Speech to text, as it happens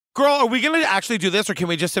Girl, are we going to actually do this, or can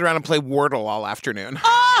we just sit around and play Wordle all afternoon?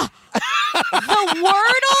 Oh! The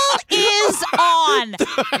Wordle is on.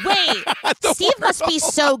 Wait, Steve must be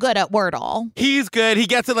so good at Wordle. He's good. He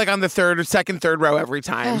gets it like on the third row every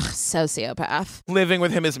time. Ugh, sociopath. Living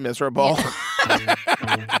with him is miserable. Yeah.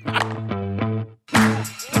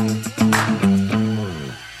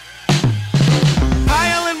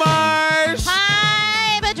 Hi, Ellen Marsh.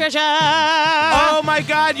 Hi, Patricia. Oh my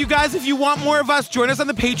God, you guys, if you want more of us, join us on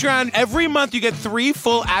the Patreon. Every month you get 3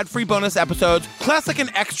 full ad-free bonus episodes, plus like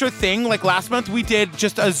an extra thing. Like last month we did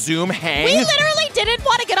just a Zoom hang. We literally didn't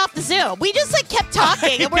want to get off the Zoom. We just like kept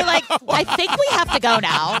talking and we're like, I think we have to go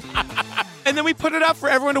now. And then we put it up for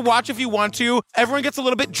everyone to watch if you want to. Everyone gets a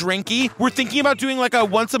little bit drinky. We're thinking about doing like a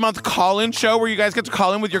once-a-month call-in show where you guys get to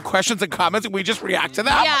call in with your questions and comments and we just react to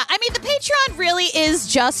them. Yeah, I mean, the Patreon really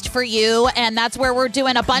is just for you, and that's where we're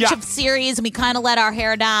doing a bunch of series, and we kind of let our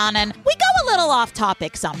hair down, and we go a little off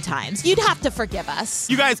topic sometimes. You'd have to forgive us.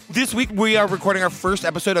 You guys, this week we are recording our first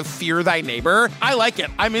episode of Fear Thy Neighbor. I like it.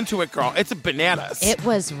 I'm into it, girl. It's bananas. It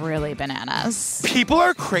was really bananas. People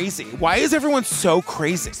are crazy. Why is everyone so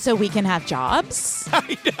crazy? So we can have jobs?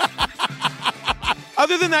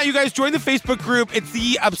 Other than that, you guys join the Facebook group. It's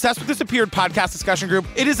the Obsessed with Disappeared podcast discussion group.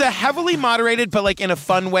 It is a heavily moderated, but like in a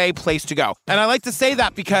fun way, place to go. And I like to say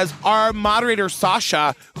that because our moderator,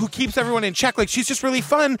 Sasha, who keeps everyone in check, like she's just really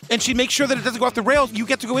fun and she makes sure that it doesn't go off the rails. You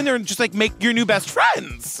get to go in there and just like make your new best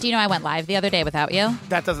friends. Do you know I went live the other day without you?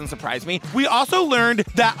 That doesn't surprise me. We also learned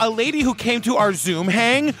that a lady who came to our Zoom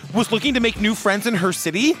hang was looking to make new friends in her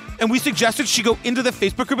city. And we suggested she go into the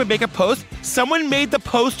Facebook group and make a post. Someone made the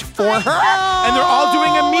post for her and they're all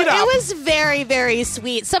doing a meetup. It was very, very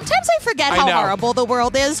sweet. Sometimes I forget how horrible the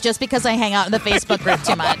world is just because I hang out in the Facebook group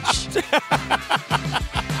too much.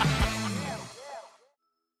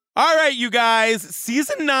 All right, you guys,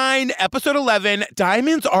 Season 9, Episode 11,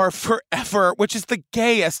 Diamonds Are Forever, which is the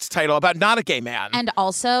gayest title about not a gay man. And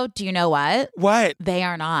also, do you know what? What? They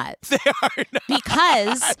are not. They are not.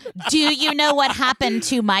 Because do you know what happened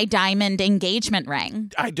to my diamond engagement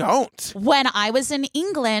ring? I don't. When I was in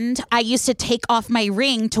England, I used to take off my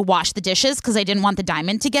ring to wash the dishes because I didn't want the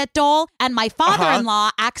diamond to get dull. And my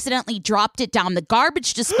father-in-law accidentally dropped it down the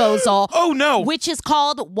garbage disposal. Oh, no. Which is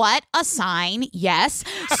called what? A sign. Yes.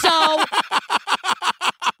 So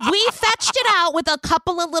we fetched it out with a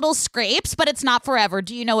couple of little scrapes, but it's not forever.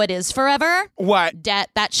 Do you know what is forever? What? Debt.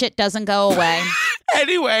 That shit doesn't go away.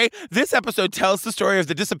 Anyway, this episode tells the story of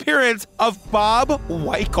the disappearance of Bob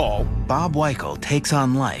Wykel. Bob Wykel takes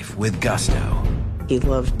on life with gusto. He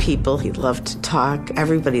loved people. He loved to talk.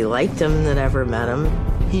 Everybody liked him that ever met him.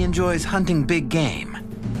 He enjoys hunting big game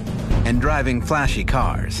and driving flashy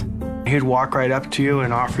cars. He'd walk right up to you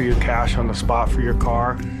and offer you cash on the spot for your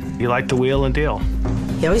car. You like to wheel and deal.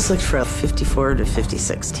 He always looked for a 54 to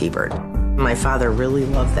 56 T-Bird. My father really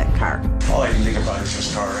loved that car. All I can think about is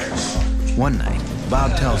just car race. One night,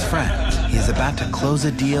 Bob tells friends he's about to close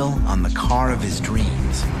a deal on the car of his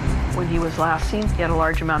dreams. When he was last seen, he had a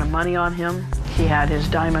large amount of money on him. He had his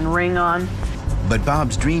diamond ring on. But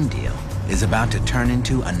Bob's dream deal is about to turn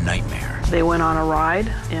into a nightmare. They went on a ride,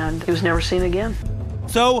 and he was never seen again.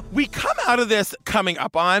 So we come out of this coming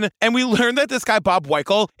up on, and we learn that this guy, Bob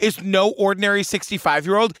Wykel, is no ordinary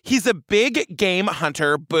 65-year-old. He's a big game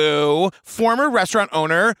hunter, boo, former restaurant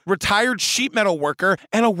owner, retired sheet metal worker,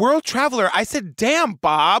 and a world traveler. I said, damn,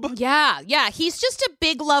 Bob. Yeah. He's just a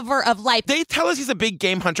big lover of life. They tell us he's a big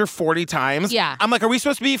game hunter 40 times. Yeah. I'm like, are we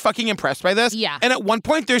supposed to be fucking impressed by this? Yeah. And at one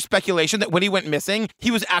point, there's speculation that when he went missing,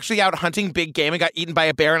 he was actually out hunting big game and got eaten by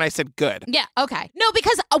a bear, and I said, good. Yeah, okay. No,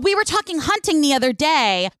 because we were talking hunting the other day,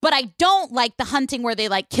 but I don't like the hunting where they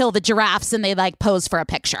like kill the giraffes and they like pose for a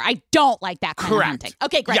picture. I don't like that kind of hunting.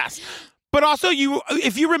 Okay, great. Yes. But also,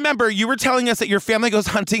 if you remember, you were telling us that your family goes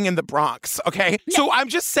hunting in the Bronx, okay? Yeah. So I'm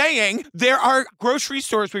just saying, there are grocery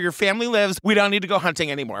stores where your family lives. We don't need to go hunting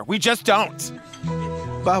anymore. We just don't.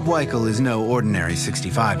 Bob Wykel is no ordinary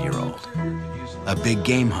 65-year-old. A big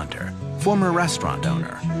game hunter, former restaurant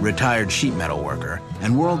owner, retired sheet metal worker,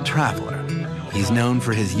 and world traveler. He's known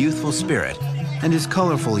for his youthful spirit and his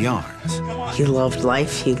colorful yarns. He loved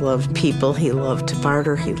life. He loved people. He loved to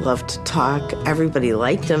barter. He loved to talk. Everybody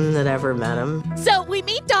liked him that ever met him. So we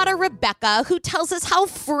meet daughter Rebecca, who tells us how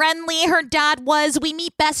friendly her dad was. We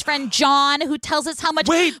meet best friend John, who tells us how much...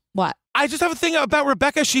 Wait. What? I just have a thing about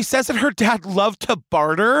Rebecca. She says that her dad loved to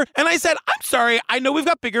barter. And I said, I'm sorry. I know we've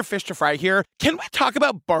got bigger fish to fry here. Can we talk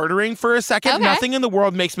about bartering for a second? Okay. Nothing in the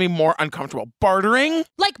world makes me more uncomfortable. Bartering?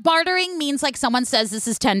 Like bartering means like someone says this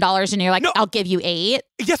is $10 and you're like, No. I'll give you $8.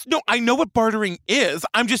 Yes, no, I know what bartering is.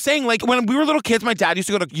 I'm just saying, like, when we were little kids, my dad used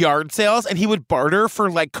to go to yard sales and he would barter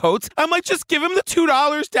for, like, coats. I'm like, just give him the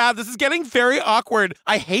 $2, Dad. This is getting very awkward.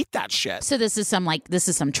 I hate that shit. So this is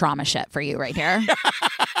some trauma shit for you right here.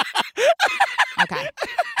 Okay.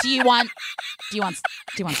 Do you want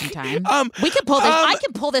some time? We can pull this. I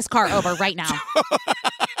can pull this car over right now.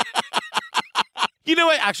 You know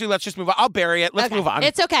what? Actually, let's just move on. I'll bury it. Let's move on.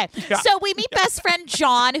 It's okay. Yeah. So we meet best friend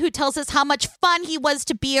John, who tells us how much fun he was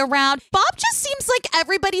to be around. Bob just seems like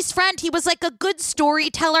everybody's friend. He was like a good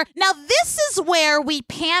storyteller. Now, this is where we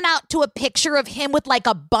pan out to a picture of him with like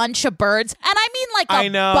a bunch of birds. And I mean like a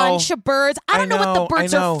bunch of birds. I don't know what the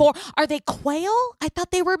birds are for. Are they quail? I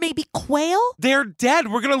thought they were maybe quail. They're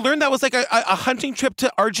dead. We're going to learn that was like a hunting trip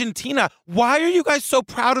to Argentina. Why are you guys so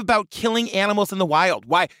proud about killing animals in the wild?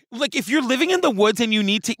 Why? Like, if you're living in the woods and you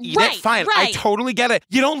need to eat it, fine. Right. I totally get it.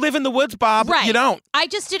 You don't live in the woods, Bob. Right. You don't. I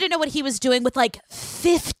just didn't know what he was doing with like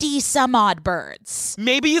 50 some odd birds.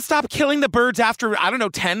 Maybe you stop killing the birds after,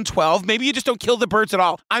 10, 12. Maybe you just don't kill the birds at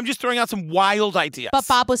all. I'm just throwing out some wild ideas. But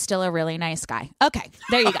Bob was still a really nice guy. Okay,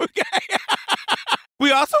 there you go. Okay.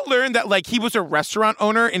 We also learned that, like, he was a restaurant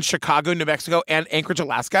owner in Chicago, New Mexico, and Anchorage,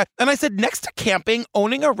 Alaska. And I said, next to camping,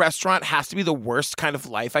 owning a restaurant has to be the worst kind of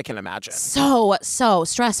life I can imagine. So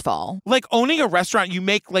stressful. Like, owning a restaurant, you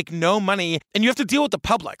make, like, no money, and you have to deal with the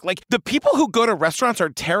public. Like, the people who go to restaurants are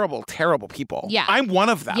terrible, terrible people. Yeah. I'm one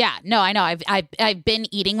of them. Yeah, no, I know. I've been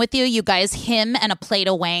eating with you. You guys, him and a plate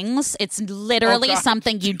of wings. It's literally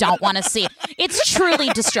something you don't want to see. It's truly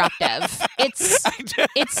destructive.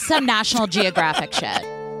 It's some National Geographic shit.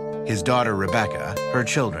 His daughter Rebecca, her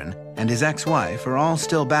children, and his ex-wife are all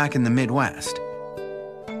still back in the Midwest.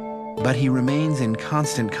 But he remains in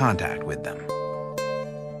constant contact with them.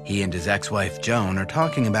 He and his ex-wife Joan are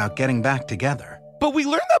talking about getting back together. But we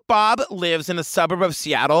learned that Bob lives in a suburb of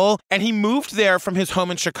Seattle, and he moved there from his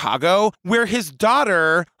home in Chicago, where his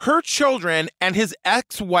daughter, her children, and his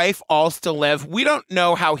ex-wife all still live. We don't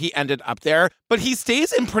know how he ended up there, but he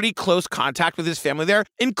stays in pretty close contact with his family there,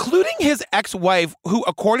 including his ex-wife, who,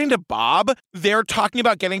 according to Bob, they're talking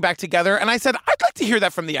about getting back together. And I said, I'd like to hear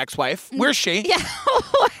that from the ex-wife. Where's she? Yeah,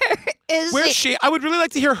 Where's she? I would really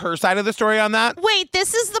like to hear her side of the story on that. Wait,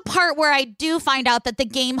 this is the part where I do find out that the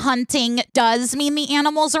game hunting does mean the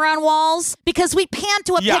animals are on walls, because we pan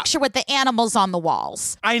to a picture with the animals on the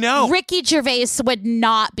walls. I know. Ricky Gervais would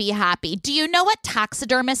not be happy. Do you know what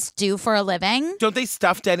taxidermists do for a living? Don't they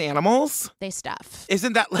stuff dead animals? They stuff.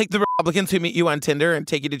 Isn't that like the Republicans who meet you on Tinder and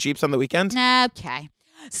take you to Jeeps on the weekend? Okay.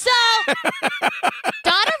 So,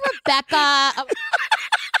 daughter Rebecca...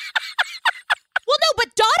 Well, no,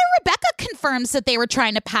 but daughter Rebecca confirms that they were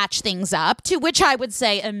trying to patch things up, to which I would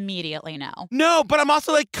say immediately no. No, but I'm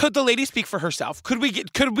also like, could the lady speak for herself? Could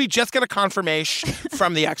we just get a confirmation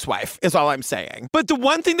from the ex-wife, is all I'm saying. But the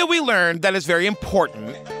one thing that we learned that is very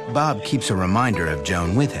important... Bob keeps a reminder of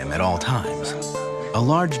Joan with him at all times. A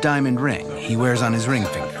large diamond ring he wears on his ring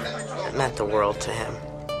finger. It meant the world to him.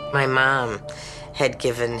 My mom had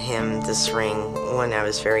given him this ring when I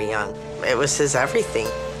was very young. It was his everything.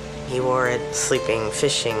 He wore it sleeping,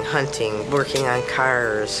 fishing, hunting, working on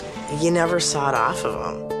cars. You never saw it off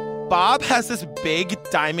of him. Bob has this big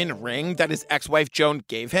diamond ring that his ex-wife Joan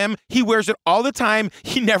gave him. He wears it all the time.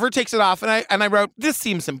 He never takes it off. And I wrote, this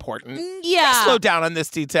seems important. Yeah. Slow down on this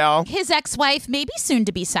detail. His ex-wife, maybe soon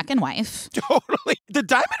to be second wife. Totally. The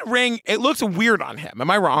diamond ring, it looks weird on him. Am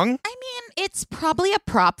I wrong? I mean, it's probably a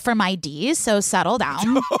prop for my D, so settle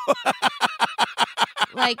down.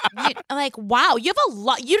 Wow, you have a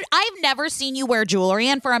lot. I've never seen you wear jewelry,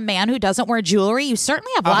 and for a man who doesn't wear jewelry, you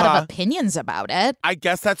certainly have a lot of opinions about it. I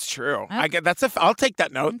guess that's true. I'll take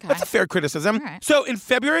that note. Okay. That's a fair criticism. Right. So in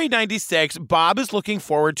February 96, Bob is looking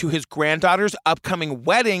forward to his granddaughter's upcoming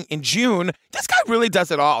wedding in June. This guy really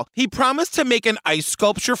does it all. He promised to make an ice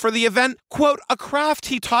sculpture for the event, quote, a craft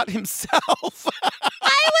he taught himself.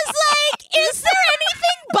 I was like, is there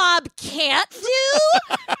anything Bob can't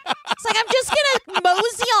do? It's like, I'm just going to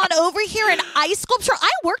mosey on over here and ice sculpture. I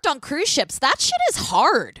worked on cruise ships. That shit is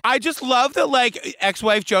hard. I just love that, like,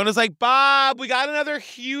 ex-wife Joan is like, Bob, we got another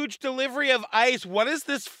huge delivery of ice. What is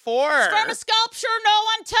this for? It's from a sculpture. No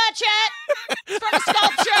one touch it. It's from a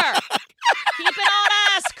sculpture. Keep it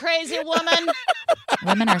on us, crazy woman.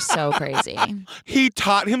 Women are so crazy. He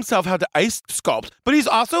taught himself how to ice sculpt, but he's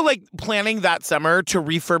also like planning that summer to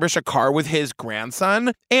refurbish a car with his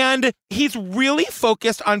grandson. And he's really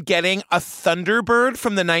focused on getting a Thunderbird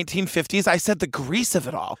from the 1950s. I said the grease of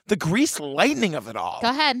it all, the grease lightning of it all. Go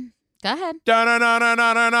ahead. Go ahead.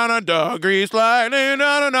 Da-na-na-na-na-na-na-na, grease lightning,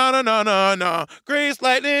 na-na-na-na-na-na, grease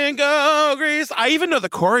lightning, go grease. I even know the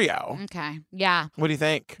choreo. Okay, yeah. What do you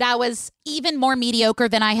think? That was even more mediocre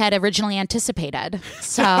than I had originally anticipated.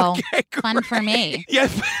 So, fun for me.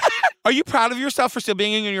 Yes. Are you proud of yourself for still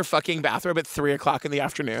being in your fucking bathrobe at 3 o'clock in the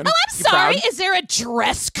afternoon? Oh, I'm sorry. Is there a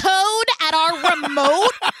dress code at our remote?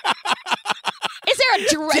 Is there a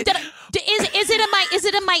dress? Is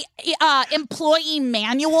it in my employee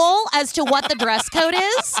manual as to what the dress code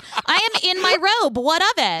is? I am in my robe. What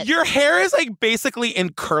of it? Your hair is like basically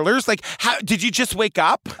in curlers. Like, how did you just wake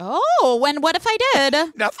up? Oh, what if I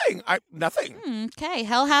did? Nothing. Nothing. Okay.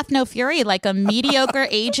 Hell hath no fury, like a mediocre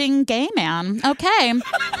aging gay man. Okay.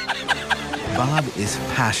 Bob is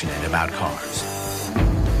passionate about cars.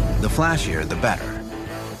 The flashier, the better.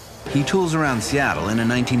 He tools around Seattle in a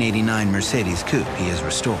 1989 Mercedes coupe he has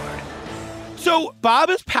restored. So Bob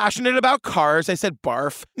is passionate about cars. I said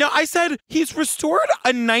barf. Now, I said he's restored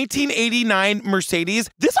a 1989 Mercedes.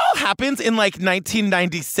 This all happens in like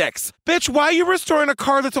 1996. Bitch, why are you restoring a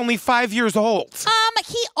car that's only 5 years old?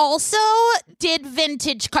 He also did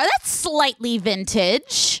vintage car. That's slightly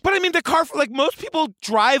vintage. But I mean, the car, like most people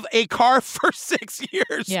drive a car for 6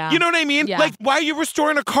 years. Yeah. You know what I mean? Yeah. Like, why are you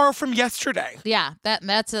restoring a car from yesterday? Yeah,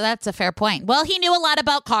 that's a fair point. Well, he knew a lot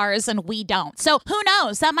about cars and we don't. So who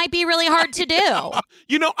knows? That might be really hard to do.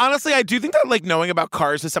 You know, honestly, I do think that like knowing about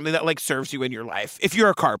cars is something that like serves you in your life if you're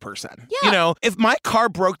a car person. Yeah. You know, if my car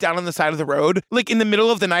broke down on the side of the road, like in the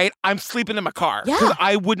middle of the night, I'm sleeping in my car because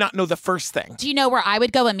I would not know the first thing. Do you know where I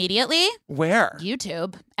would go immediately? Where?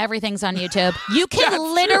 YouTube. Everything's on YouTube. You can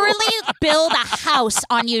literally build a house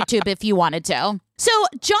on YouTube if you wanted to. So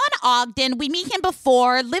John Ogden, we meet him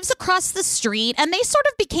before, lives across the street, and they sort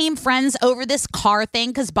of became friends over this car thing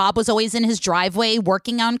because Bob was always in his driveway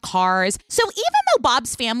working on cars. So even though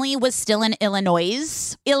Bob's family was still in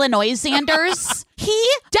Illinoisanders, he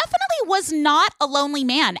definitely was not a lonely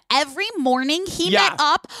man. Every morning he met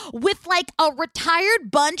up with like a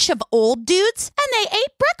retired bunch of old dudes and they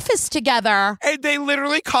ate breakfast together. And they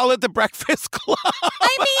literally call it the Breakfast Club.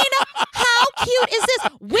 I mean, how cute is this?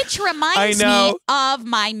 Which reminds me of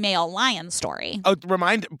my male lion story. Oh,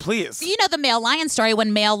 please. You know the male lion story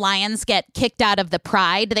when male lions get kicked out of the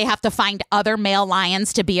pride. They have to find other male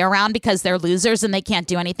lions to be around because they're losers and they can't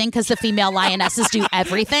do anything because the female lionesses do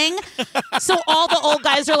everything. So all the old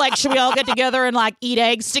guys are like, should we all get together and like eat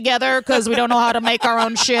eggs together because we don't know how to make our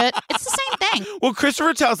own shit? It's the same thing. Well,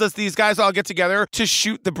 Christopher tells us these guys all get together to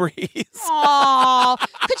shoot the breeze. Oh,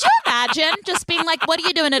 could you imagine just being like, what are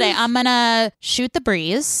you doing today? I'm going to shoot the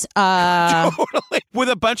breeze. Totally. With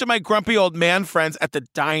a bunch of my grumpy old man friends at the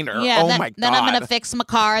diner. Yeah, my God. Then I'm going to fix my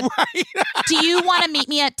car. Right. Do you want to meet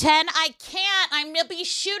me at 10? I can't. I'm going to be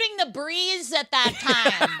shooting the breeze at that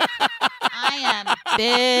time. I am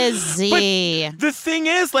busy. But the thing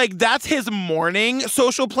is, like, that's his morning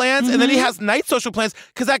social plans, and then he has night social plans,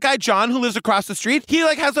 because that guy, John, who lives across the street, he,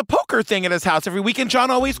 like, has a poker thing at his house every week, and John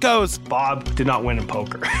always goes. Bob did not win in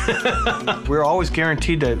poker. We were always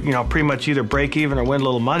guaranteed to, pretty much either break even or win a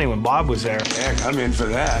little money when Bob was there. Heck, I'm in for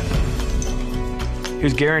that. He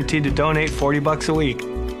was guaranteed to donate $40 a week.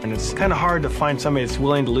 And it's kind of hard to find somebody that's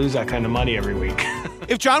willing to lose that kind of money every week.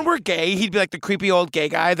 If John were gay, he'd be like the creepy old gay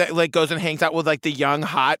guy that like goes and hangs out with like the young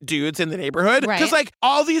hot dudes in the neighborhood. Right. Because like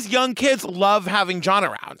all these young kids love having John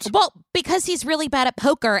around. Well, because he's really bad at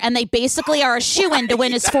poker and they basically are a shoo-in to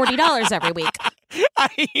win his $40 every week.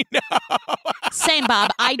 I know. Same,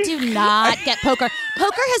 Bob. I do not get poker.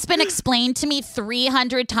 Poker has been explained to me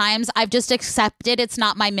 300 times. I've just accepted it's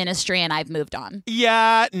not my ministry and I've moved on.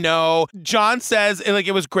 Yeah, no. John says like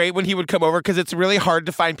it was great when he would come over because it's really hard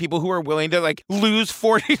to find people who are willing to like lose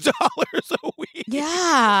 $40 a week.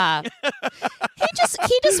 Yeah.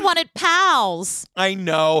 He just wanted pals. I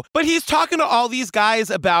know. But he's talking to all these guys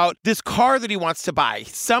about this car that he wants to buy.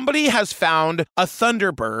 Somebody has found a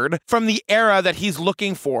Thunderbird from the era that he's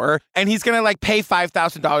looking for, and he's going to like pay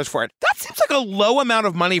 $5,000 for it. That seems like a low amount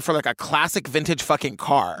of money for like a classic vintage fucking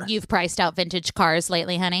car. You've priced out vintage cars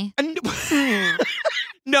lately, honey?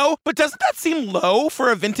 No, but doesn't that seem low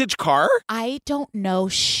for a vintage car? I don't know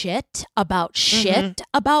shit about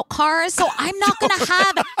cars, so I'm not going to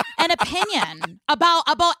have an opinion about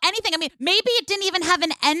anything. I mean, maybe it didn't even have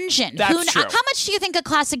an engine. That's true. How much do you think a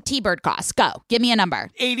classic T-Bird costs? Go, give me a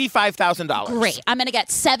number. $85,000. Great. I'm going to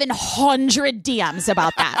get 700 DMs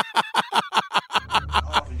about that.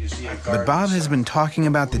 But Bob has been talking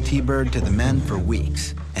about the T-Bird to the men for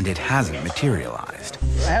weeks, and it hasn't materialized.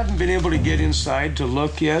 I haven't been able to get inside to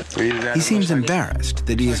look yet. He seems embarrassed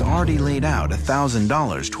that he has already laid out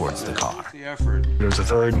 $1,000 towards the car. It was a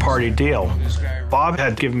third-party deal. Bob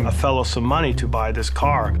had given a fellow some money to buy this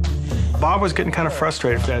car. Bob was getting kind of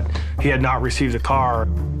frustrated that he had not received the car.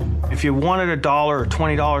 If you wanted $1 or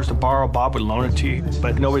 $20 to borrow, Bob would loan it to you,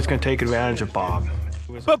 but nobody's going to take advantage of Bob.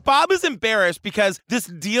 But Bob is embarrassed because this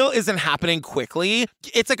deal isn't happening quickly.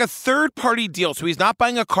 It's like a third-party deal, so he's not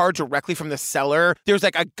buying a car directly from the seller. There's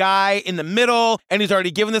like a guy in the middle, and he's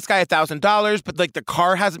already given this guy $1,000, but like the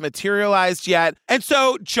car hasn't materialized yet. And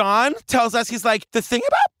so John tells us, he's like, the thing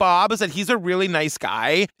about Bob is that he's a really nice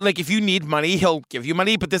guy. Like, if you need money, he'll give you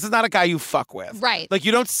money, but this is not a guy you fuck with. Right. Like,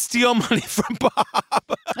 you don't steal money from Bob.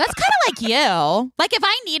 That's kind of like you. Like, if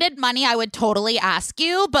I needed money, I would totally ask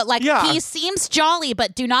you, but like, he seems jolly,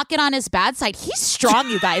 but do not get on his bad side. He's strong,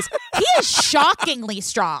 you guys. He is shockingly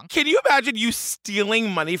strong. Can you imagine you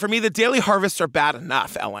stealing money from me? The daily harvests are bad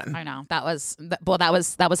enough, Ellen. I know. That was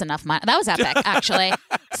enough money. That was epic, actually.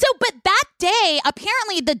 But that day,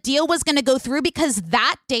 apparently the deal was going to go through because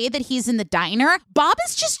that day that he's in the diner, Bob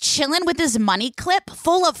is just chilling with his money clip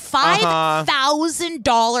full of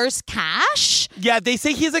 $5,000 cash. Yeah, they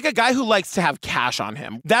say he's like a guy who likes to have cash on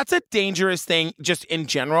him. That's a dangerous thing just in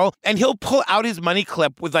general. And he'll pull out his money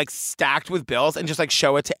clip with like stacked with bills and just like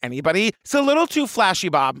show it to anybody. It's a little too flashy,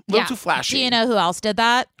 Bob. A little too flashy. Do you know who else did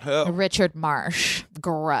that? Who? Richard Marsh.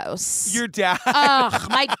 Gross. Your dad. Ugh,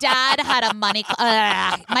 my dad had a money.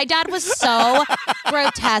 My dad was so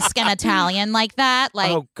grotesque and Italian like that.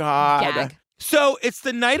 Like, oh, God. Gag. So it's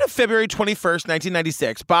the night of February 21st,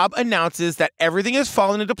 1996. Bob announces that everything has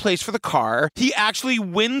fallen into place for the car. He actually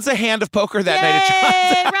wins a hand of poker that night at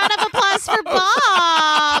John's. Round of applause for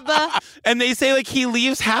Bob. And they say like he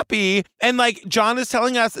leaves happy. And like John is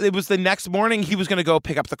telling us it was the next morning he was going to go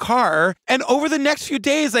pick up the car. And over the next few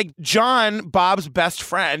days, like John, Bob's best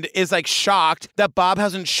friend, is like shocked that Bob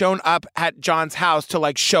hasn't shown up at John's house to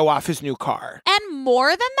like show off his new car. And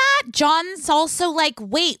more than that, John's also like,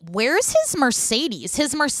 wait, where's his Mercedes?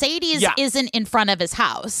 His Mercedes isn't in front of his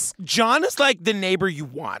house. John is like the neighbor you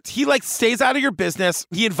want. He like stays out of your business.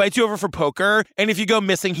 He invites you over for poker. And if you go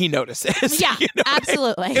missing, he notices. Yeah, you know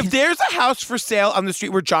absolutely. If there's a house for sale on the street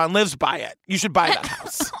where John lives, buy it. You should buy that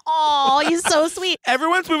house. Oh, he's so sweet.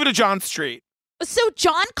 Everyone's moving to John Street. So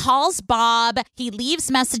John calls Bob. He leaves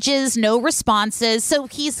messages, no responses. So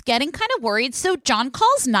he's getting kind of worried. So John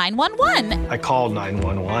calls 911. I called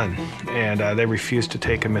 911, and they refused to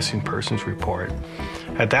take a missing persons report.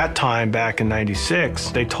 At that time, back in '96,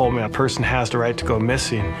 they told me a person has the right to go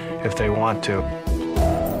missing if they want to.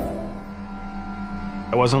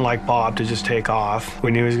 It wasn't like Bob to just take off. We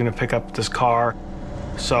knew he was going to pick up this car,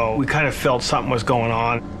 so we kind of felt something was going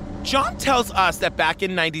on. John tells us that back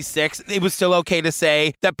in 96, it was still okay to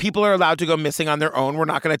say that people are allowed to go missing on their own. We're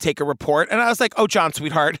not going to take a report. And I was like, oh, John,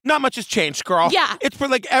 sweetheart, not much has changed, girl. Yeah. It's for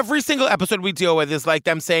like every single episode we deal with is like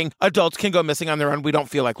them saying adults can go missing on their own. We don't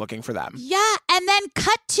feel like looking for them. Yeah. And then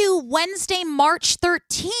cut to Wednesday, March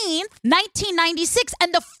 13th, 1996.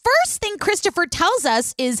 And the first thing Christopher tells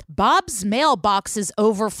us is Bob's mailbox is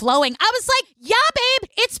overflowing. I was like, yeah,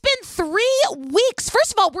 babe, it's been 3 weeks.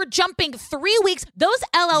 First of all, we're jumping 3 weeks. Those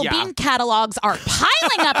LL Bean catalogs are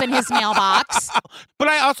piling up in his mailbox. But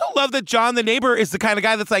I also love that John, the neighbor, is the kind of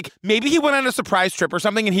guy that's like, maybe he went on a surprise trip or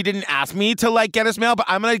something and he didn't ask me to like get his mail, but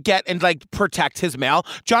I'm going to get and like protect his mail.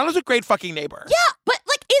 John is a great fucking neighbor. Yeah, but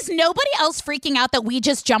like, is nobody else freaking out that we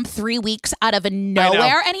just jumped 3 weeks out of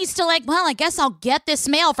nowhere? And he's still like, well, I guess I'll get this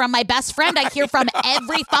mail from my best friend I hear from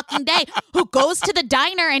every fucking day who goes to the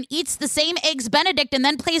diner and eats the same Eggs Benedict and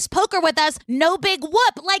then plays poker with us. No big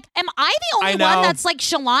whoop. Like, am I the only one that's like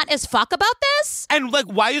chalant as fuck about this? And like,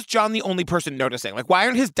 why is John the only person noticing? Like, why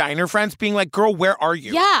aren't his diner friends being like, girl, where are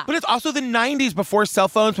you? Yeah. But it's also the 90s before cell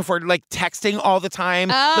phones, before like texting all the time,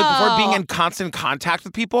 like before being in constant contact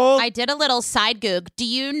with people. I did a little side goog. Do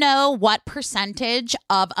you know what percentage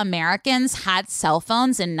of Americans had cell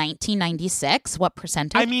phones in 1996? What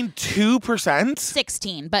percentage? I mean, 2%?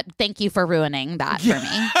 16, but thank you for ruining that for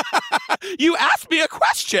me. You asked me a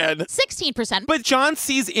question. 16%. But John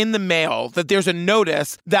sees in the mail that there's a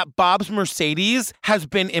notice that Bob's Mercedes has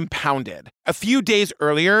been impounded a few days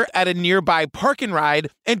earlier at a nearby park and ride.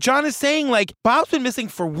 And John is saying, like, Bob's been missing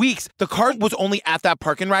for weeks. The car was only at that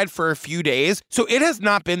park and ride for a few days. So it has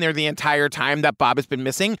not been there the entire time that Bob has been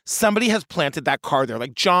missing. Somebody has planted that car there.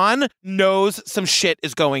 Like, John knows some shit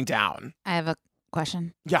is going down. I have a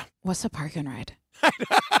question. Yeah. What's a park and ride?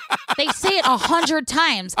 They say it 100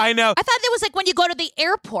 times. I know. I thought it was like when you go to the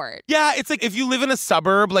airport. Yeah, it's like if you live in a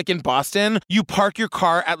suburb, like in Boston, you park your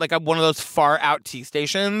car at like one of those far out T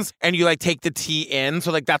stations and you like take the T in.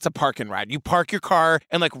 So like that's a park and ride. You park your car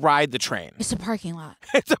and like ride the train. It's a parking lot.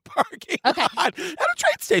 It's a parking lot at a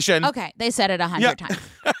train station. Okay, they said it 100 times.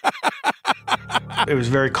 It was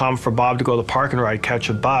very common for Bob to go to the park and ride, catch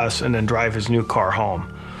a bus, and then drive his new car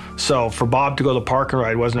home. So for Bob to go to the park and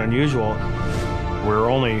ride wasn't unusual. We were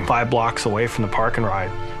only 5 blocks away from the park and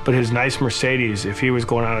ride. But his nice Mercedes, if he was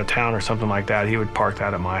going out of town or something like that, he would park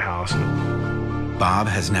that at my house. Bob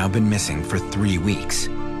has now been missing for 3 weeks.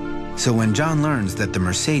 So when John learns that the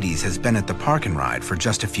Mercedes has been at the park and ride for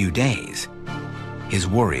just a few days, his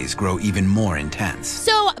worries grow even more intense.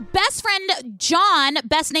 So best friend John,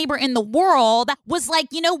 best neighbor in the world, was like,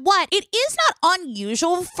 you know what? It is not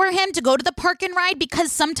unusual for him to go to the park and ride because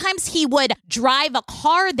sometimes he would drive a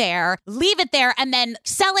car there, leave it there, and then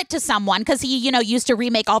sell it to someone because he, used to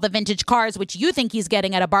remake all the vintage cars, which you think he's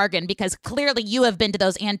getting at a bargain because clearly you have been to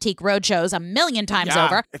those antique roadshows a million times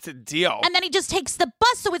over. It's a deal. And then he just takes the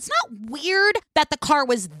bus. So it's not weird that the car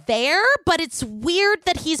was there, but it's weird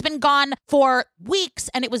that he's been gone for weeks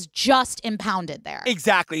and it was just impounded there.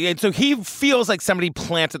 Exactly. And so he feels like somebody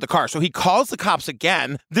planted the car. So he calls the cops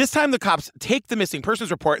again. This time the cops take the missing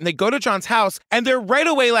persons report and they go to John's house and they're right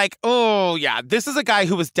away like, oh yeah, this is a guy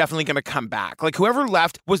who was definitely going to come back. Like whoever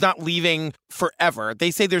left was not leaving forever.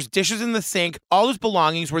 They say there's dishes in the sink. All his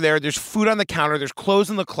belongings were there. There's food on the counter. There's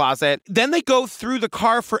clothes in the closet. Then they go through the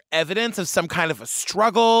car for evidence of some kind of a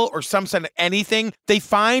struggle or some kind of anything. They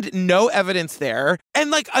find no evidence there.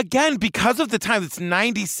 And like, again, because of the time, it's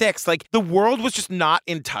 96, like the world was just not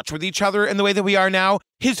in touch with each other in the way that we are now.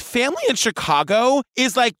 His family in Chicago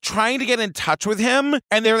is like trying to get in touch with him.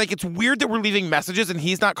 And they're like, it's weird that we're leaving messages and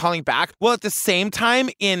he's not calling back. Well, at the same time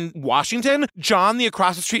in Washington, John, the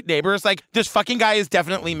across the street neighbor, is like, this fucking guy is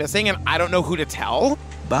definitely missing and I don't know who to tell.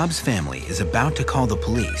 Bob's family is about to call the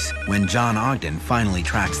police when John Ogden finally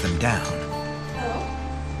tracks them down.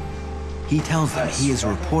 He tells them he has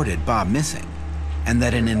reported Bob missing and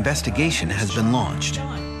that an investigation has been launched.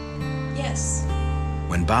 Yes.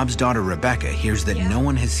 When Bob's daughter Rebecca hears that no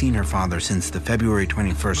one has seen her father since the February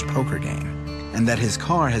 21st poker game and that his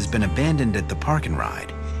car has been abandoned at the park and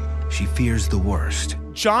ride, she fears the worst.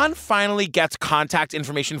 John finally gets contact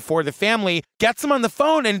information for the family, gets him on the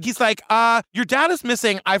phone, and he's like, your dad is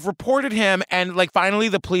missing. I've reported him. And like, finally,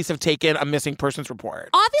 the police have taken a missing persons report.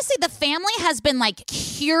 Obviously, the family has been like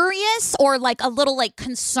curious or like a little like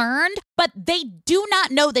concerned, but they do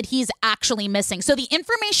not know that he's actually missing. So the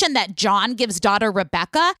information that John gives daughter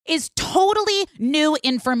Rebecca is totally new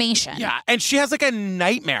information. Yeah, and she has like a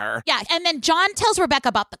nightmare. Yeah, and then John tells Rebecca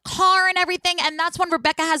about the car and everything, and that's when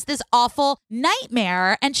Rebecca has this awful nightmare,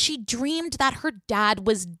 and she dreamed that her dad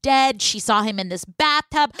was dead. She saw him in this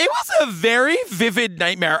bathtub. It was a very vivid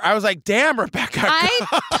nightmare. I was like, damn, Rebecca.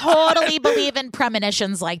 I totally believe in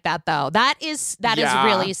premonitions like that, though. That is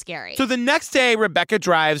really scary. So the next day, Rebecca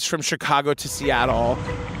drives from Chicago to Seattle.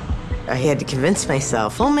 I had to convince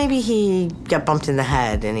myself, well, maybe he got bumped in the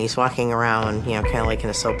head and he's walking around, kind of like in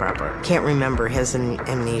a soap opera. Can't remember, has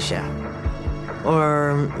amnesia.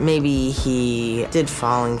 Or maybe he did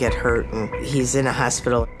fall and get hurt and he's in a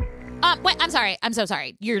hospital. Wait, I'm sorry. I'm so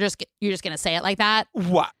sorry. You're just going to say it like that?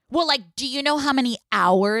 What? Well, like, do you know how many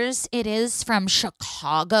hours it is from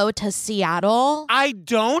Chicago to Seattle? I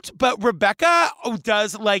don't, but Rebecca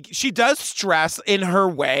does, like, she does stress in her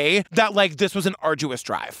way that, like, this was an arduous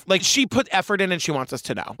drive. Like, she put effort in and she wants us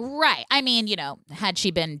to know. Right. I mean, had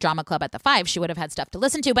she been drama club at the 5, she would have had stuff to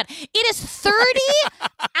listen to, but it is 30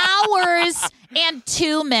 hours and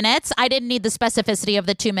 2 minutes. I didn't need the specificity of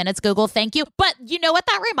the 2 minutes, Google. Thank you. But you know what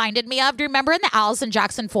that reminded me of? Do you remember in the Allison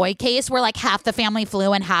Jackson Foy case where, like, half the family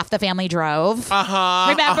flew and half the family drove?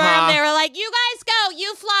 Remember? They were like, you guys go,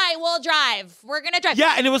 you fly, we'll drive. We're going to drive.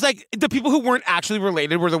 Yeah, and it was like the people who weren't actually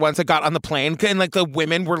related were the ones that got on the plane and like the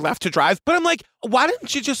women were left to drive. But I'm like, why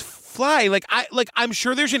didn't you just fly? I'm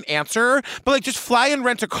sure there's an answer, but like just fly and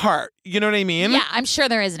rent a car. You know what I mean? Yeah, I'm sure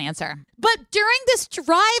there is an answer. But during this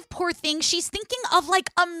drive, poor thing, she's thinking of like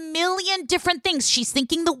a million different things. She's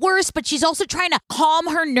thinking the worst, but she's also trying to calm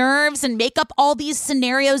her nerves and make up all these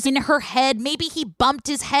scenarios in her head. Maybe he bumped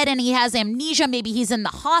his head and he has amnesia. Maybe he's in the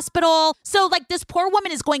hospital. So like this poor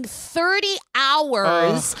woman is going 30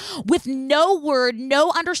 hours with no word,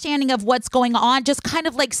 no understanding of what's going on, just kind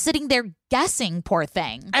of like sitting there guessing, poor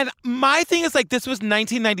thing. And my thing is, like, this was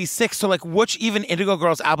 1996, so, like, which even Indigo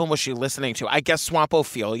Girls album was she listening to? I guess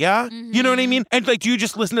Swampophilia? Mm-hmm. You know what I mean? And, like, do you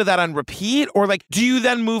just listen to that on repeat? Or, like, do you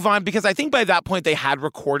then move on? Because I think by that point they had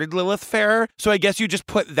recorded Lilith Fair, so I guess you just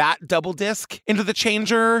put that double disc into the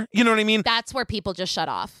changer. You know what I mean? That's where people just shut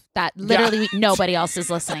off. That literally nobody else is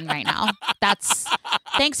listening right now.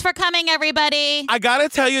 Thanks for coming, everybody. I gotta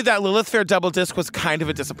tell you that Lilith Fair double disc was kind of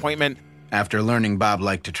a disappointment. After learning Bob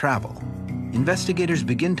liked to travel, investigators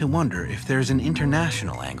begin to wonder if there's an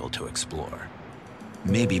international angle to explore.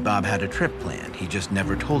 Maybe Bob had a trip planned he just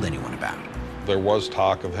never told anyone about. There was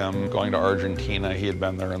talk of him going to Argentina. He had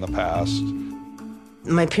been there in the past.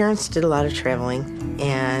 My parents did a lot of traveling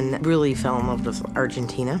and really fell in love with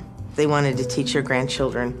Argentina. They wanted to teach their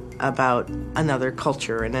grandchildren about another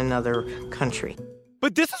culture and another country.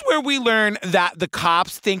 But this is where we learn that the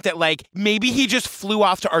cops think that, like, maybe he just flew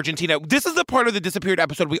off to Argentina. This is the part of the disappeared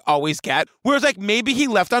episode we always get, where it's like, maybe he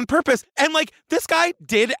left on purpose. And, like, this guy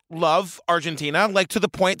did love Argentina, like, to the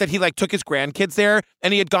point that he, like, took his grandkids there,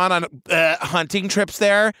 and he had gone on hunting trips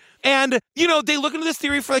there. And, you know, they look into this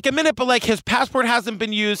theory for like a minute, but like his passport hasn't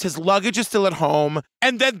been used. His luggage is still at home.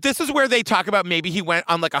 And then this is where they talk about maybe he went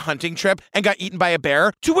on like a hunting trip and got eaten by a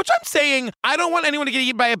bear, to which I'm saying, I don't want anyone to get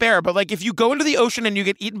eaten by a bear. But like if you go into the ocean and you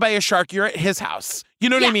get eaten by a shark, you're at his house. You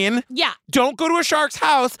know what I mean? Yeah. Don't go to a shark's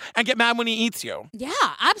house and get mad when he eats you. Yeah,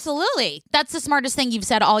 absolutely. That's the smartest thing you've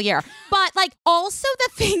said all year. But like also the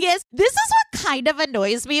thing is, this is what kind of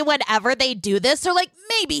annoys me whenever they do this. They're like,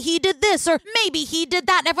 maybe he did this or maybe he did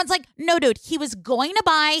that. And everyone's like, no, dude, he was going to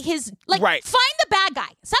buy his, like, find the bad guy.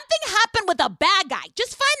 Something happened with a bad guy.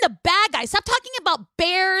 Just find the bad guy. Stop talking about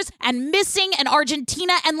bears and missing and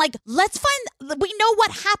Argentina and like, let's find, we know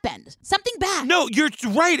what happened. Something bad. No, you're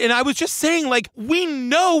right. And I was just saying, like, we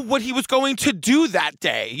know what he was going to do that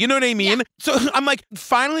day. You know what I mean? Yeah. So I'm like,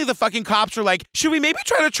 finally the fucking cops are like, should we maybe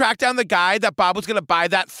try to track down the guy that Bob was going to buy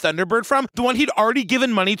that Thunderbird from? The one he'd already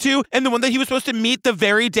given money to and the one that he was supposed to meet the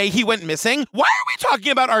very day he went missing? Why are we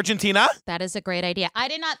talking about Argentina? That is a great idea. I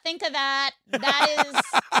did not think of that. That is...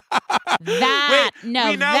 that. Wait,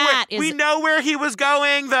 no, that is... We know where he was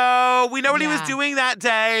going, though. We know what he was doing that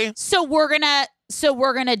day. So we're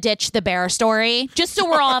gonna ditch the bear story, just so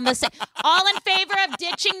we're all on the same. All in favor of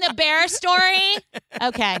ditching the bear story?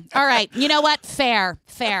 Okay. All right. You know what? Fair.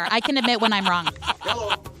 I can admit when I'm wrong.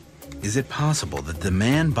 Is it possible that the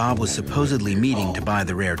man Bob was supposedly meeting to buy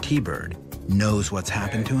the rare T-Bird knows what's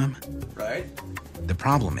happened to him? Right? The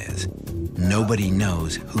problem is, nobody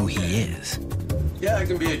knows who he is. Yeah, I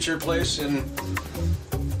can be at your place in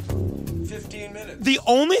 15 minutes. The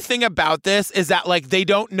only thing about this is that, like, they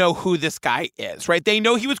don't know who this guy is, right? They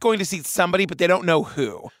know he was going to see somebody, but they don't know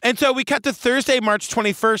who. And so we cut to Thursday, March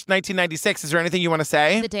 21st, 1996. Is there anything you want to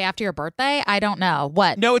say? The day after your birthday? I don't know.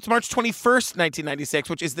 What? No, it's March 21st, 1996,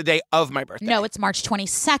 which is the day of my birthday. No, it's March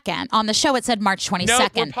 22nd. On the show, it said March 22nd. No,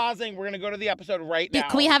 we're pausing. We're going to go to the episode right now.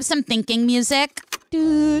 Can we have some thinking music?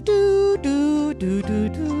 Thursday,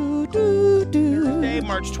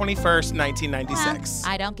 March 21st, 1996.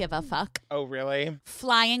 I don't give a fuck. Oh, really?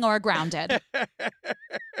 Flying or grounded.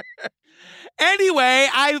 Anyway,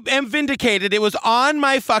 I am vindicated. It was on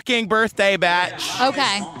my fucking birthday, batch.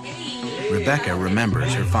 Okay. Rebecca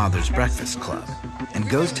remembers her father's breakfast club and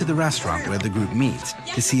goes to the restaurant where the group meets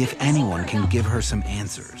to see if anyone can give her some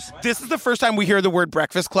answers. This is the first time we hear the word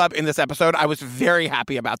breakfast club in this episode. I was very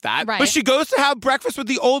happy about that. Right. But she goes to have breakfast with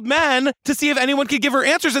the old men to see if anyone could give her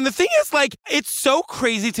answers. And the thing is, like, it's so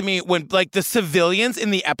crazy to me when, like, the civilians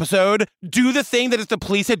in the episode do the thing that if the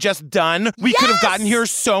police had just done, we could have gotten here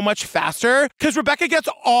so much faster. Because Rebecca gets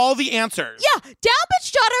all the answers. Yeah. Down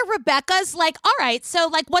bitch daughter Rebecca's like, all right, so,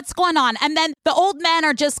 like, what's going on? And then the old men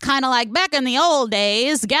are just kind of like, back in the old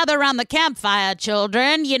days, gather around the campfire,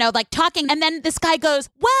 children, you know, like talking. And then this guy goes,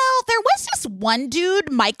 well, there was this one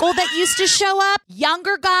dude, Michael, that used to show up.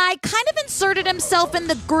 Younger guy, kind of inserted himself in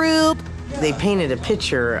the group. They painted a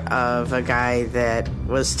picture of a guy that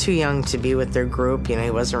was too young to be with their group. You know,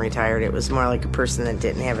 he wasn't retired. It was more like a person that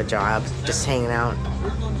didn't have a job, just hanging out.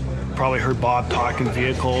 Probably heard Bob talking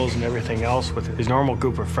vehicles and everything else with his normal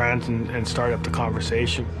group of friends and started up the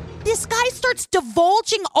conversation. This guy starts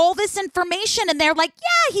divulging all this information, and they're like,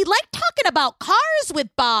 yeah, he liked talking about cars with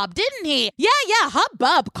Bob, didn't he? Yeah,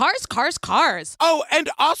 hubbub, cars. Oh,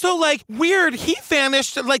 and also, like, weird, he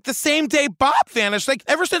vanished, like, the same day Bob vanished. Like,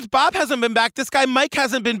 ever since Bob hasn't been back, this guy Mike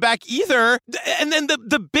hasn't been back either. And then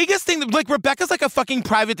the biggest thing, like, Rebecca's like a fucking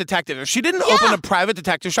private detective. If she didn't open a private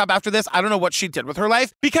detective shop after this, I don't know what she did with her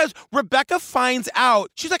life. Because Rebecca finds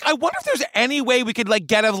out, she's like, I wonder if there's any way we could, like,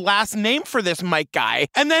 get a last name for this Mike guy.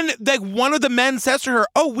 And then, like, one of the men says to her,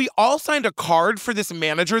 oh, we all signed a card for this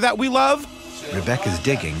manager that we love. love? Rebecca's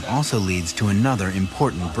digging also leads to another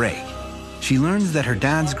important break. She learns that her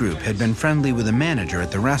dad's group had been friendly with a manager at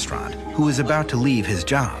the restaurant who was about to leave his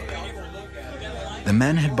job. The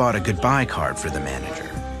men had bought a goodbye card for the manager,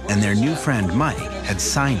 and their new friend Mike had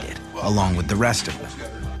signed it along with the rest of them.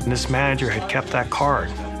 And this manager had kept that card.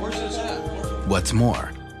 What's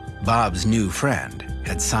more, Bob's new friend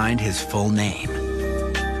had signed his full name.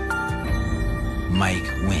 Mike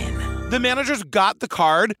Wynn. The managers got the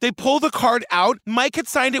card. They pull the card out. Mike had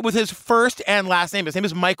signed it with his first and last name. His name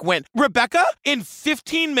is Mike Wynn. Rebecca, in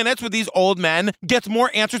 15 minutes with these old men, gets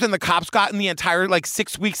more answers than the cops got in the entire,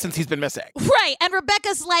 6 weeks since he's been missing. Right. And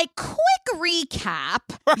Rebecca's like, quick recap.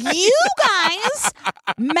 Right. You guys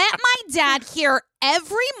met my dad here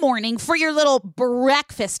every morning for your little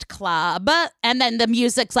breakfast club. And then the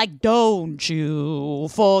music's like, don't you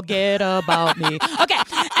forget about me. Okay.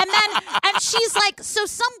 And she's like, so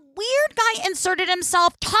some weird guy inserted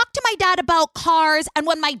himself, talked to my dad about cars, and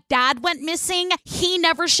when my dad went missing, he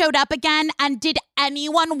never showed up again. And did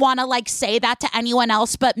anyone want to say that to anyone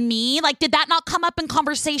else but me? Did that not come up in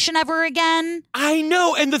conversation ever again? I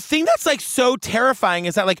know. And the thing that's so terrifying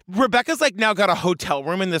is that Rebecca's now got a hotel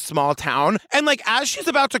room in this small town. And as she's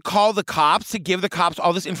about to call the cops to give the cops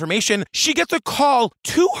all this information, she gets a call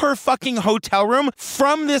to her fucking hotel room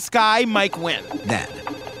from this guy, Mike Wynn. Then,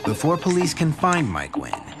 before police can find Mike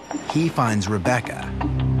Wynn, he finds Rebecca.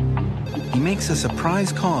 He makes a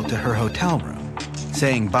surprise call to her hotel room,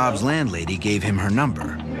 saying Bob's landlady gave him her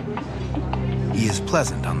number. He is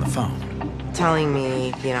pleasant on the phone. Telling me,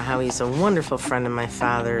 how he's a wonderful friend of my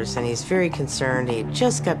father's, and he's very concerned. He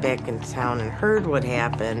just got back into town and heard what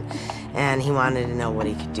happened, and he wanted to know what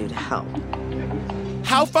he could do to help.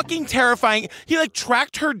 How fucking terrifying. He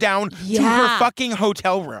tracked her down to her fucking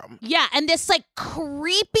hotel room. Yeah, and this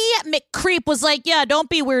creepy McCreep was like, yeah, don't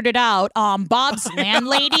be weirded out. Bob's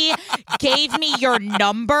landlady gave me your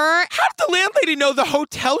number. How did the landlady know the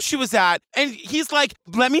hotel she was at? And he's like,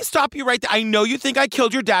 let me stop you right there. I know you think I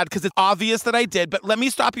killed your dad because it's obvious that I did, but let me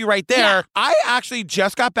stop you right there. Yeah. I actually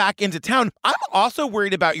just got back into town. I'm also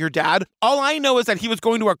worried about your dad. All I know is that he was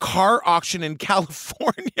going to a car auction in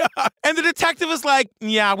California. And the detective was like,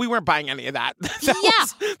 yeah, we weren't buying any of that.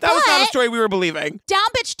 That was not a story we were believing. Down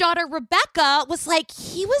bitch daughter Rebecca was like,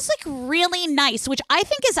 he was really nice, which I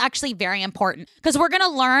think is actually very important because we're going to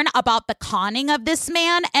learn about the conning of this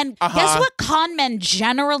man. And guess what con men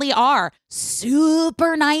generally are?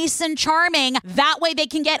 Super nice and charming. That way they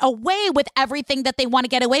can get away with everything that they want to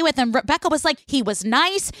get away with. And Rebecca was like, he was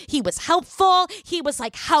nice. He was helpful. He was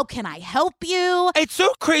like, how can I help you? It's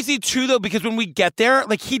so crazy too, though, because when we get there,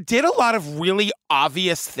 he did a lot of really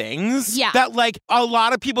obvious things that a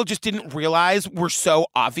lot of people just didn't realize were so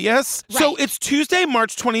obvious. Right. So it's Tuesday,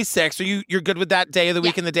 March 26th. You're good with that day of the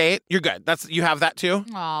week and the date? You're good. You have that too?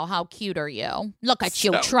 Oh, how cute are you? Look at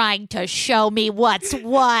you trying to show me what's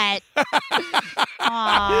what.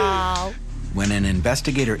 Oh. When an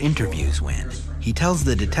investigator interviews Wynn, he tells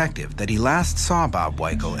the detective that he last saw Bob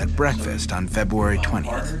Wykel at breakfast on February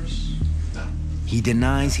 20th. He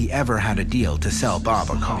denies he ever had a deal to sell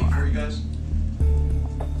Bob a car.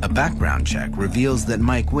 A background check reveals that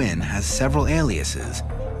Mike Wynn has several aliases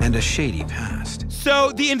and a shady past.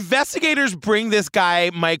 So the investigators bring this guy,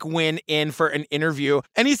 Mike Wynn, in for an interview,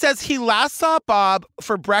 and he says he last saw Bob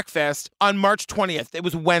for breakfast on March 20th. It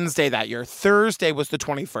was Wednesday that year. Thursday was the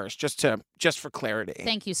 21st, just for clarity.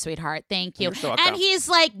 Thank you, sweetheart. Thank you. You're so welcome. And he's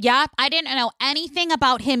like, yep, I didn't know anything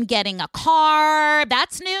about him getting a car.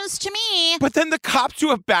 That's news to me. But then the cops do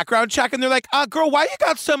a background check, and they're like, girl, why you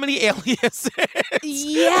got so many aliases?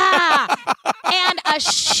 Yeah. And a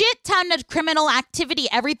shit ton of criminal activity,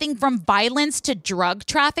 everything from violence to drug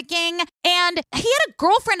trafficking. And he had a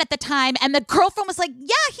girlfriend at the time, and the girlfriend was like,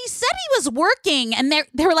 yeah, he said he was working. And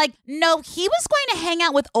they were like, no, he was going to hang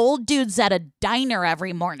out with old dudes at a diner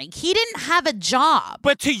every morning. He didn't have a job.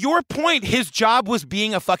 But to your point, his job was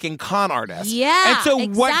being a fucking con artist. Yeah, and so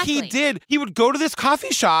exactly. What he did, he would go to this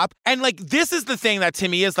coffee shop, and this is the thing that to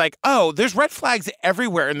me is there's red flags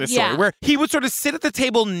everywhere in this story, where he would sort of sit at the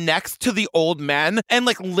table next to the old men and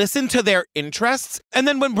listen to their interests. And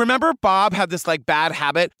then remember Bob had this bad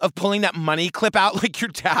habit of pulling that money clip out your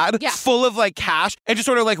dad, full of cash, and just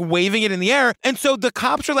sort of waving it in the air. And so the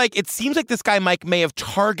cops are it seems like this guy Mike may have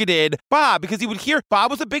targeted Bob because he would hear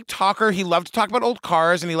Bob was a big talker. He loved to talk about old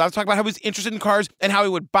cars, and he loved to talk about how he was interested in cars and how he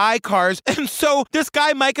would buy cars. And so this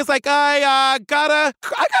guy Mike is like, I got a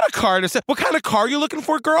car to sell. What kind of car are you looking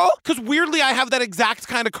for, girl? Because weirdly, I have that exact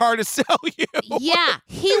kind of car to sell you. Yeah,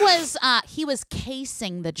 he was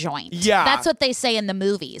casing the joint. Yeah. That's what they say in the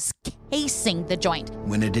movies. Casing the joint.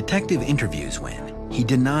 When a detective interviews Wynn, he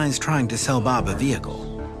denies trying to sell Bob a vehicle.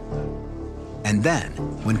 And then,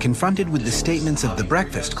 when confronted with the statements of the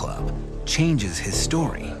Breakfast Club, changes his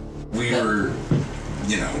story. We were,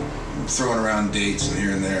 throwing around dates and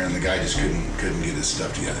here and there, and the guy just couldn't get his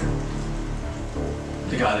stuff together.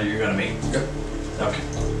 The guy that you're gonna meet? Yep. Okay.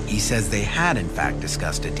 He says they had, in fact,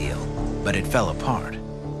 discussed a deal, but it fell apart.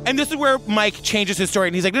 And this is where Mike changes his story.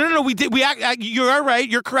 And he's like, no, we did. You're right.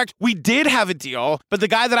 You're correct. We did have a deal. But the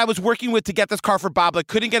guy that I was working with to get this car for Bob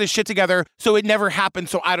couldn't get his shit together. So it never happened.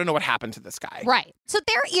 So I don't know what happened to this guy. Right. So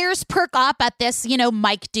their ears perk up at this,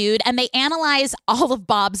 Mike dude, and they analyze all of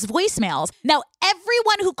Bob's voicemails. Now,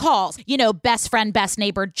 everyone who calls, best friend, best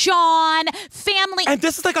neighbor, John, family. And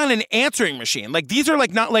this is like on an answering machine. Like these are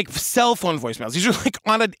like not like cell phone voicemails. These are like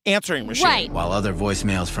on an answering machine. Right. While other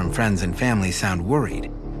voicemails from friends and family sound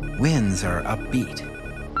worried, Wynn's are upbeat.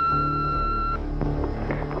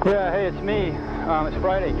 Yeah, hey, it's me. It's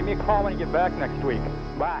Friday. Give me a call when you get back next week.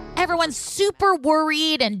 Bye. Everyone's super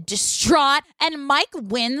worried and distraught, and Mike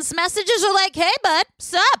Wynn's messages are like, hey, bud,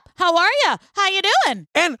 sup? How are you? How you doing?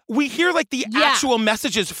 And we hear like the actual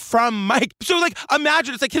messages from Mike. So like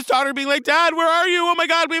imagine it's like his daughter being like, Dad, where are you? Oh my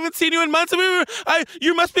God, we haven't seen you in months.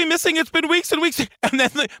 You must be missing. It's been weeks and weeks. And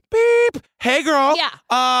then like, beep. Hey girl.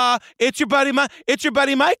 Yeah. It's your buddy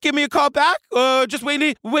Mike. Give me a call back. Just wait.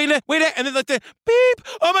 And then like the beep.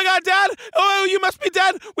 Oh my God, Dad. Oh, you must be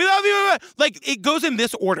dead. We love you. Like it goes in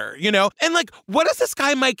this order, And like, what is this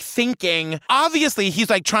guy Mike thinking? Obviously, he's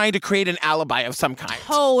like trying to create an alibi of some kind.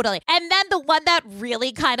 Totally. And then the one that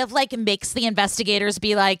really kind of like makes the investigators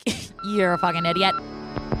be like, you're a fucking idiot.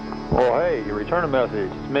 Oh, hey, you return a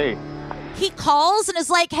message. It's me. He calls and is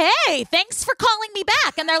like, hey, thanks for calling me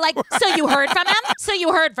back. And they're like, so you heard from him? So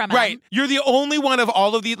you heard from him. Right. You're the only one of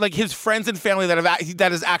all of the, like his friends and family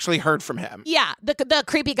that has actually heard from him. Yeah. The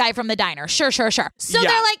creepy guy from the diner. Sure. So they're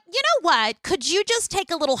like, you know what? Could you just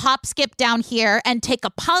take a little hop skip down here and take a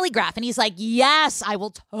polygraph? And he's like, yes, I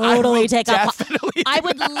will totally take a polygraph. I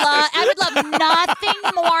would love nothing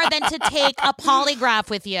more than to take a polygraph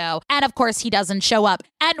with you. And of course, he doesn't show up.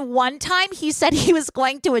 And one time he said he was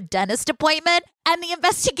going to a dentist appointment, and the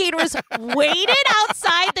investigators waited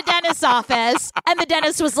outside the dentist's office, and the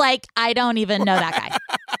dentist was like, I don't even know that guy.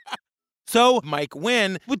 So Mike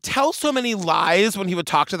Wynn would tell so many lies when he would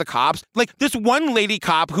talk to the cops. Like this one lady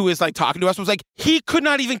cop who is like talking to us was like, he could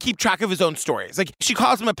not even keep track of his own stories. Like she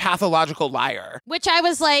calls him a pathological liar. Which I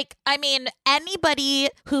was like, I mean, anybody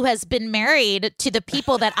who has been married to the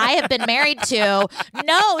people that I have been married to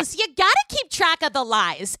knows you gotta keep track of the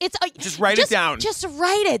lies. It's just write it down. Just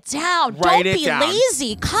write it down. Don't be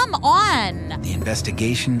lazy. Come on. The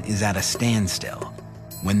investigation is at a standstill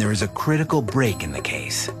when there is a critical break in the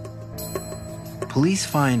case. Police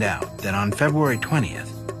find out that on February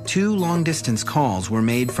 20th, 2 long-distance calls were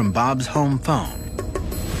made from Bob's home phone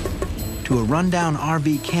to a rundown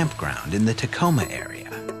RV campground in the Tacoma area.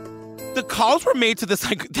 The calls were made to this,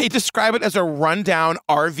 like, they describe it as a rundown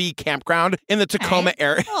RV campground in the Tacoma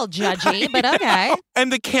area. A little judgy, but okay.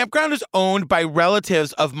 And the campground is owned by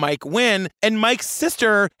relatives of Mike Wynn, and Mike's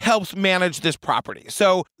sister helps manage this property.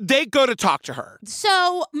 So they go to talk to her.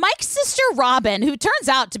 So Mike's sister, Robin, who turns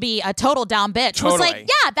out to be a total down bitch, was like,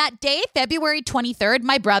 yeah, that day, February 23rd,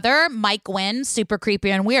 my brother, Mike Wynn, super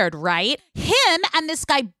creepy and weird, right? Him and this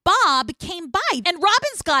guy, Bob, came by. And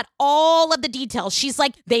Robin's got all of the details. She's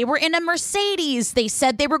like, they were in a Mercedes. They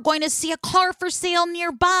said they were going to see a car for sale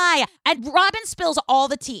nearby. And Robin spills all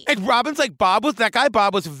the tea. And Robin's like, Bob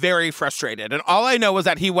was very frustrated. And all I know is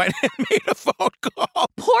that he went and made a phone call.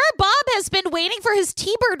 Poor Bob has been waiting for his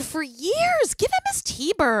T-Bird for years. Give him his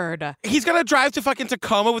T-Bird. He's going to drive to fucking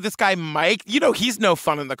Tacoma with this guy, Mike. He's no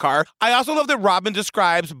fun in the car. I also love that Robin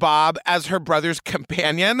describes Bob as her brother's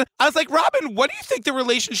companion. I was like, Robin, what do you think the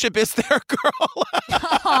relationship is there, girl?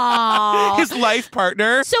 His life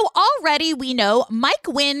partner. So already we know Mike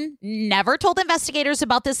Wynn never told investigators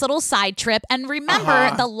about this little side trip. And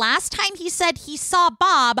remember, the last time he said he saw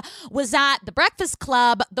Bob was at the Breakfast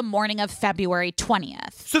Club the morning of February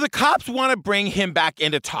 20th. So the cops want to bring him back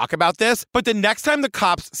in to talk about this. But the next time the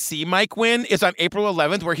cops see Mike Wynn is on April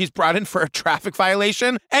 11th, where he's brought in for a traffic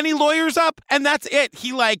violation and he lawyers up. And that's it.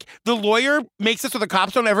 The lawyer makes it so the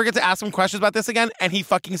cops don't ever get to ask him questions about this again. And he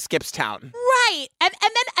fucking skips town. Right. And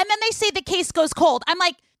then they say the case goes cold. I'm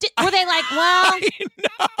like, were they like, well,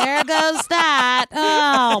 there goes that.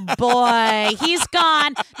 Oh, boy. He's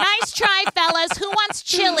gone. Nice try, fellas. Who wants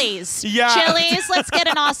Chili's? Yeah. Chili's? Let's get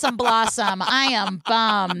an awesome blossom. I am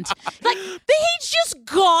bummed. Like, he's just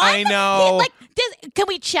gone. I know. Can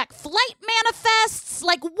we check flight manifests?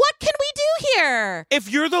 Like, what can we do here?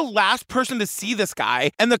 If you're the last person to see this guy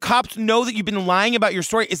and the cops know that you've been lying about your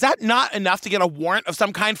story, is that not enough to get a warrant of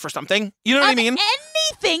some kind for something? You know what I mean?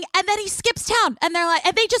 anything, and then he skips town, and they're like,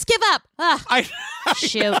 and they just give up. Ugh.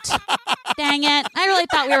 Shoot. Dang it. I really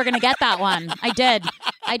thought we were going to get that one. I did.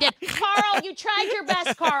 Carl, you tried your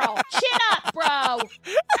best, Carl. Chin up, bro. Oh,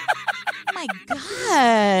 my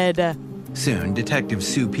God. Soon, Detective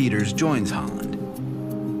Sue Peters joins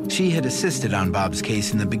Holland. She had assisted on Bob's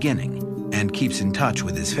case in the beginning and keeps in touch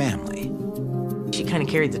with his family. She kind of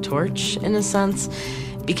carried the torch, in a sense,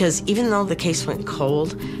 because even though the case went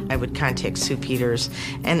cold, I would contact Sue Peters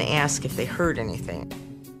and ask if they heard anything.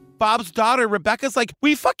 Bob's daughter, Rebecca's like,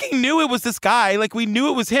 we fucking knew it was this guy. Like, we knew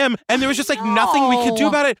it was him. And there was just like nothing we could do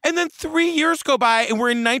about it. And then 3 years go by and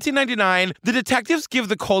we're in 1999. The detectives give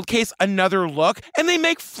the cold case another look and they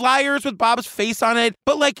make flyers with Bob's face on it.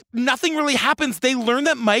 But like nothing really happens. They learn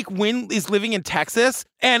that Mike Wynn is living in Texas.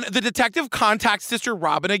 And the detective contacts Sister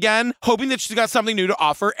Robin again, hoping that she's got something new to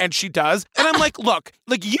offer, and she does. And I'm like, look,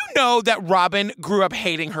 like, you know that Robin grew up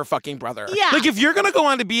hating her fucking brother. Yeah. Like, if you're gonna go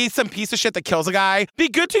on to be some piece of shit that kills a guy, be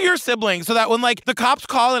good to your siblings so that when, like, the cops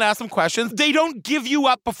call and ask them questions, they don't give you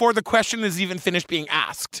up before the question is even finished being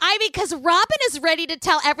asked. Because Robin is ready to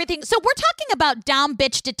tell everything. So we're talking about down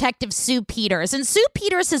bitch detective Sue Peters. And Sue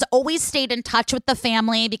Peters has always stayed in touch with the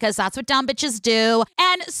family because that's what down bitches do.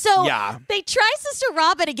 And so they try Sister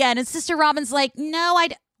Robin again, and Sister Robin's like, no,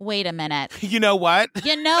 wait a minute. You know what?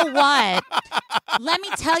 You know what? Let me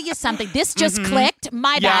tell you something. This just clicked.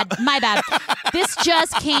 My bad. This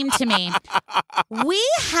just came to me. We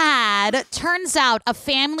had, turns out, a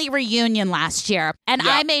family reunion last year, and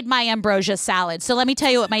I made my ambrosia salad. So let me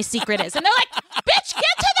tell you what my secret is. And they're like, bitch, get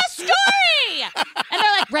to the story! And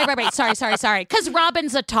they're like, right. Sorry. Because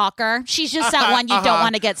Robin's a talker. She's just that one you don't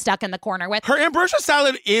want to get stuck in the corner with. Her ambrosia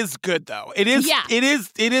salad is good, though. It is. Yeah. It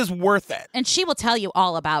is worth it. And she will tell you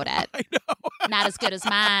all about it. I know. Not as good as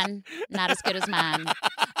mine.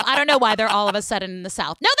 I don't know why they're all of a sudden in the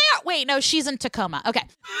South. No, they are. Wait, no, she's in Tacoma. Okay.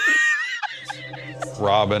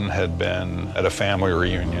 Robin had been at a family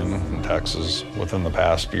reunion in Texas within the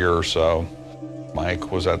past year or so.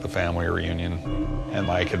 Mike was at the family reunion, and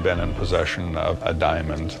Mike had been in possession of a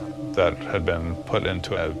diamond that had been put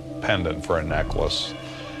into a pendant for a necklace.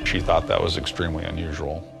 She thought that was extremely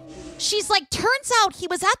unusual. She's like, turns out he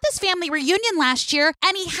was at this family reunion last year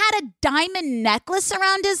and he had a diamond necklace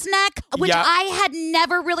around his neck, which I had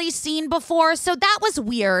never really seen before. So that was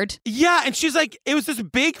weird. Yeah. And she's like, it was this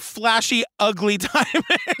big, flashy, ugly diamond.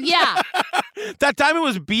 Yeah. That diamond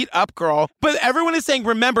was beat up, girl. But everyone is saying,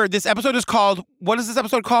 remember, this episode is called, what is this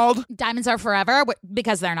episode called? Diamonds Are Forever,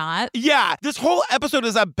 because they're not. Yeah. This whole episode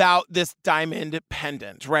is about this diamond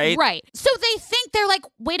pendant, right? Right. So they think, they're like,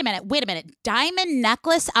 wait a minute. Diamond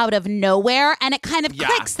necklace out of nowhere, and it kind of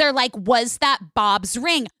clicks. They're like, was that Bob's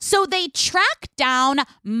ring? So they track down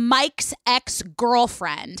Mike's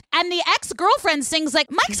ex-girlfriend, and the ex-girlfriend sings like,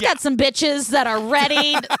 Mike's got some bitches that are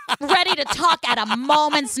ready to talk at a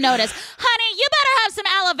moment's notice. Honey, you better have some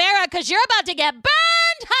aloe vera because you're about to get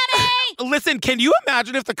burned, honey. Listen, can you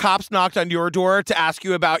imagine if the cops knocked on your door to ask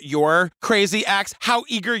you about your crazy ex, how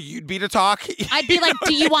eager you'd be to talk? I'd be like,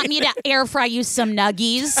 do you want me to air fry you some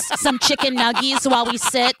nuggies, some chicken nuggies while we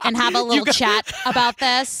sit and have a little chat about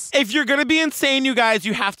this? If you're going to be insane, you guys,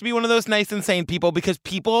 you have to be one of those nice, insane people because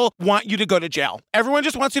people want you to go to jail. Everyone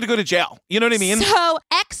just wants you to go to jail. You know what I mean? So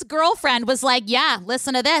ex-girlfriend was like, yeah,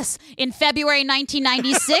 listen to this. In February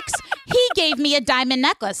 1996, he gave me a diamond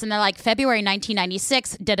necklace. And they're like, February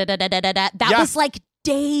 1996, da-da-da-da-da-da. That was like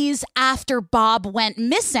days after Bob went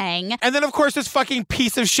missing. And then, of course, this fucking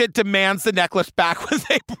piece of shit demands the necklace back when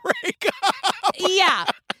they break up. Yeah.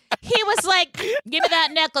 He was like, give me that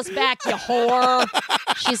necklace back, you whore.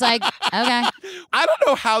 She's like, okay. I don't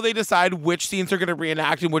know how they decide which scenes they're going to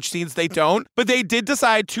reenact and which scenes they don't, but they did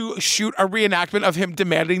decide to shoot a reenactment of him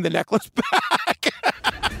demanding the necklace back.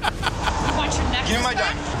 You want your necklace? Give me my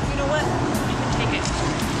back? diamond. You know what? You can take it.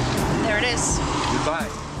 There it is. Goodbye.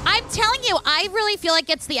 I'm telling you, I really feel like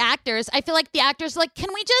it's the actors. I feel like the actors are like,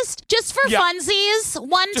 can we just for funsies,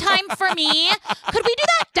 one time for me? Could we do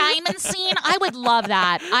that diamond scene? I would love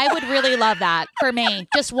that. I would really love that for me.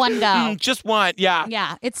 Just one go. Just one, yeah.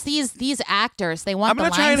 Yeah, it's these actors. They want I'm going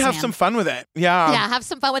to try and have some fun with it. Yeah. Yeah, have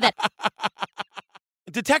some fun with it.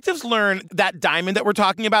 Detectives learn that diamond that we're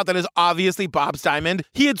talking about that is obviously Bob's diamond.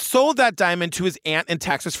 He had sold that diamond to his aunt in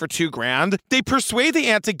Texas for $2,000. They persuade the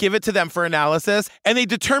aunt to give it to them for analysis, and they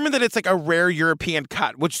determine that it's like a rare European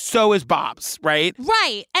cut, which so is Bob's, right?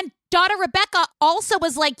 Right. And daughter Rebecca also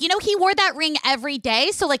was like, he wore that ring every day,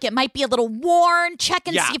 so like it might be a little worn. Check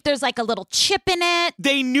and see if there's like a little chip in it.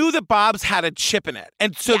 They knew that Bob's had a chip in it.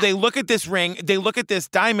 And so they look at this ring, they look at this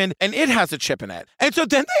diamond, and it has a chip in it. And so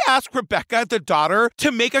then they ask Rebecca, the daughter,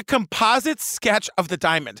 to make a composite sketch of the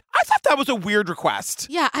diamond. I thought that was a weird request.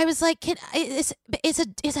 Yeah, I was like, it's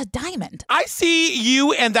a diamond. I see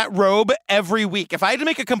you and that robe every week. If I had to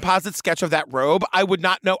make a composite sketch of that robe, I would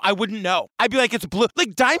not know. I wouldn't know. I'd be like, it's blue.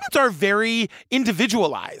 Like, diamonds are very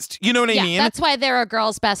individualized. You know what I mean? Yeah, that's why they're a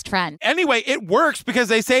girl's best friend. Anyway, it works because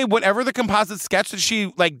they say whatever the composite sketch that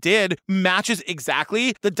she did matches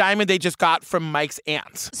exactly the diamond they just got from Mike's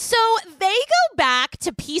aunt. So they go back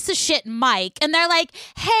to piece of shit Mike and they're like,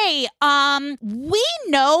 hey, we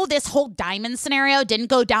know this whole diamond scenario didn't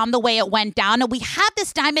go down the way it went down, and we have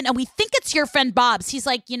this diamond and we think it's your friend Bob's. He's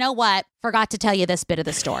like, you know what? Forgot to tell you this bit of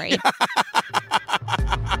the story.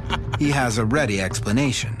 He has a ready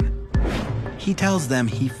explanation. He tells them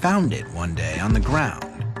he found it one day on the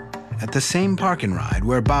ground at the same park and ride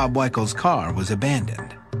where Bob Wykel's car was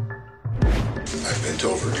abandoned. I bent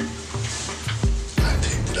over, I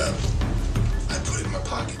picked it up, I put it in my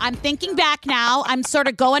pocket. I'm thinking back now. I'm sort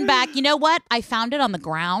of going back. You know what? I found it on the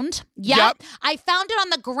ground. Yep. I found it on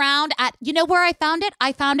the ground at, you know where I found it?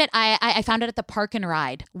 I found it at the park and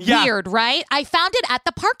ride. Yeah. Weird, right? I found it at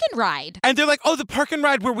the park and ride. And they're like, oh, the park and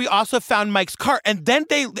ride where we also found Mike's car. And then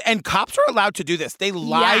cops are allowed to do this. They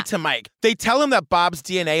lie to Mike. They tell him that Bob's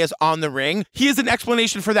DNA is on the ring. He has an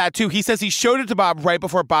explanation for that too. He says he showed it to Bob right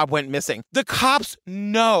before Bob went missing. The cops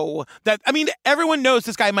know that, everyone knows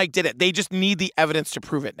this guy Mike did it. They just need the evidence to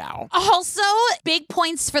prove it now. Also, big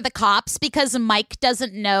points for the cops because Mike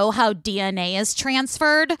doesn't know how DNA is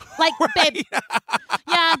transferred. Like, babe,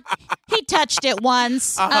 yeah, he touched it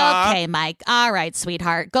once. Okay, Mike. All right,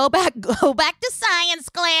 sweetheart. Go back to science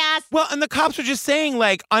class. Well, and the cops are just saying,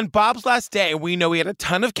 on Bob's last day, we know he had a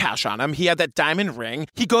ton of cash on him. He had that diamond ring.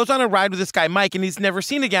 He goes on a ride with this guy, Mike, and he's never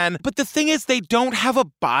seen again. But the thing is, they don't have a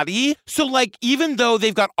body. So, even though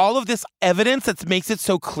they've got all of this evidence that makes it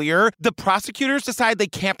so clear, the prosecutors decide they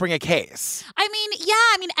can't bring a case.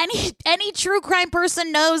 Any true crime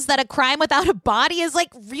person knows that a crime without a body is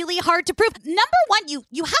really hard to prove. Number one,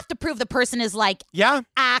 you have to prove the person is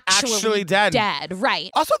actually dead.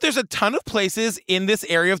 Right. Also, there's a ton of places in this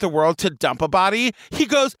area of the world to dump a body. He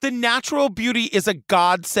goes, the natural beauty is a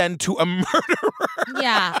godsend to a murderer.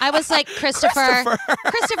 Yeah, I was like, Christopher,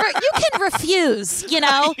 you can refuse, We're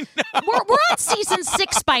on season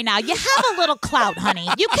 6 by now. You have a little clout, honey.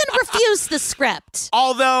 You can refuse the script.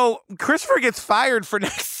 Although Christopher gets fired for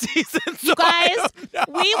next season. So you guys,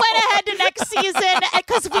 we went ahead to next season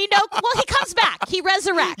because we know, he comes back. He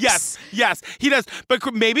resurrects. Yes, he does.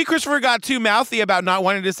 But maybe Christopher got too mouthy about not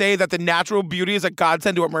wanting to say that the natural beauty is a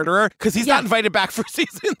godsend to a murderer because he's not invited back for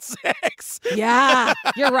season 6. Yeah,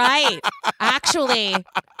 you're right. Actually,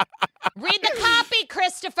 read the copy,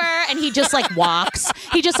 Christopher. And he just walks.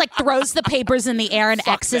 He just throws the papers in the air and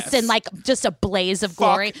exits in just a blaze of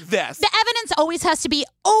glory. Fuck this. The evidence always has to be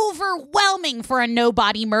overwhelming for a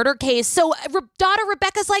no-body murder case. So daughter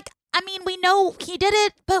Rebecca's like, we know he did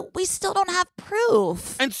it, but we still don't have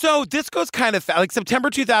proof. And so this goes kind of fast. September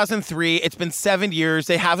 2003, it's been 7 years.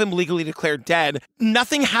 They have him legally declared dead.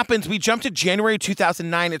 Nothing happens. We jump to January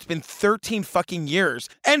 2009. It's been 13 fucking years.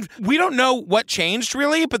 And we don't know what changed,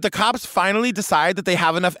 really, but the cops finally decide that they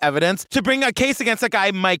have enough evidence to bring a case against that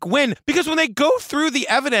guy, Mike Wynn. Because when they go through the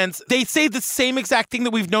evidence, they say the same exact thing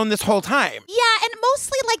that we've known this whole time. Yeah, and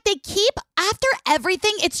mostly, they keep, after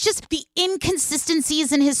everything, it's just the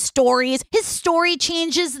inconsistencies in his stories. His story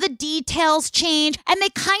changes, the details change, and they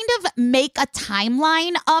kind of make a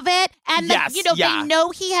timeline of it. And they know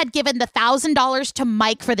he had given the $1,000 to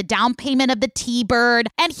Mike for the down payment of the T-Bird,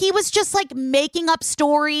 and he was just making up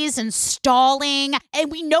stories and stalling.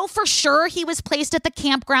 And we know for sure he was placed at the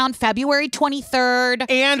campground February 23rd.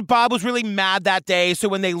 And Bob was really mad that day. So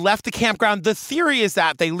when they left the campground, the theory is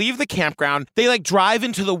that they leave the campground, they drive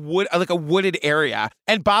into the wood, a wooded area.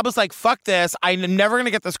 And Bob was like, fuck this. I'm never going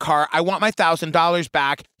to get this car. I want my $1,000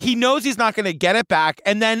 back. He knows he's not going to get it back.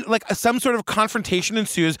 And then some sort of confrontation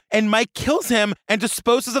ensues and Mike kills him and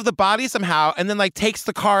disposes of the body somehow and then takes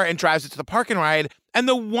the car and drives it to the park and ride. And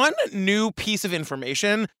the one new piece of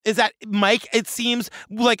information is that Mike, it seems,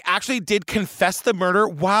 actually did confess the murder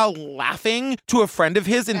while laughing to a friend of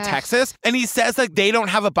his in Texas. And he says they don't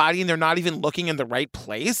have a body and they're not even looking in the right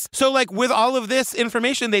place. So with all of this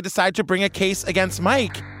information, they decide to bring a case against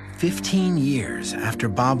Mike. 15 years after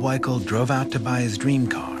Bob Wykel drove out to buy his dream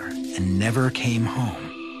car and never came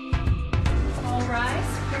home. All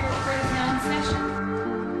rise for your court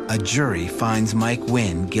session. A jury finds Mike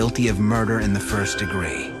Wynn guilty of murder in the first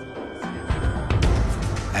degree.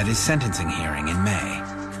 At his sentencing hearing in May,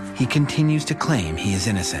 he continues to claim he is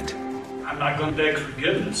innocent. I'm not going to beg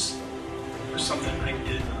forgiveness for something I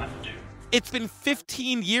did not do. It's been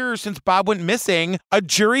 15 years since Bob went missing. A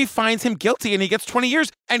jury finds him guilty and he gets 20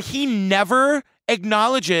 years. And he never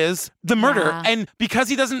acknowledges the murder. Yeah. And because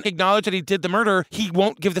he doesn't acknowledge that he did the murder, he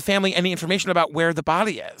won't give the family any information about where the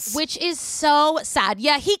body is. Which is so sad.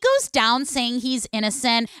 Yeah, he goes down saying he's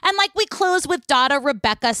innocent. And like we close with Dada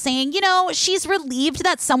Rebecca saying, she's relieved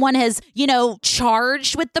that someone has,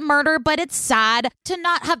 charged with the murder, but it's sad to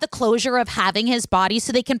not have the closure of having his body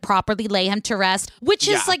so they can properly lay him to rest, which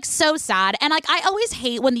is like so sad. And like I always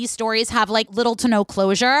hate when these stories have like little to no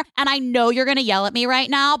closure. And I know you're going to yell at me right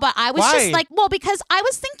now, but I was just like, because I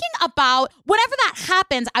was thinking about whenever that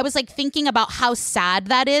happens, I was like thinking about how sad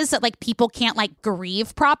that is that like people can't like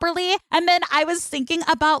grieve properly. And then I was thinking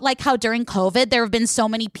about like how during COVID, there have been so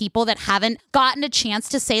many people that haven't gotten a chance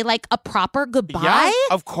to say like a proper goodbye. Yeah,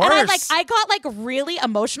 of course. And I got like really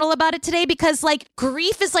emotional about it today because like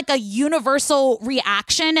grief is like a universal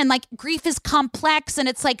reaction and like grief is complex and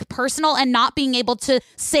it's like personal, and not being able to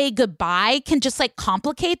say goodbye can just like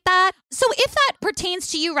complicate that. So if that pertains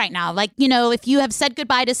to you right now, like, if you have said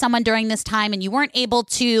goodbye to someone during this time and you weren't able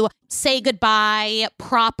to say goodbye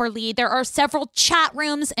properly, there are several chat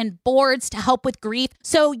rooms and boards to help with grief.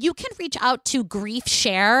 So you can reach out to Grief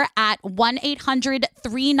Share at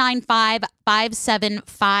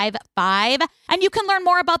 1-800-395-5755. And you can learn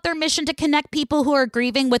more about their mission to connect people who are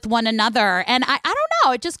grieving with one another. And I don't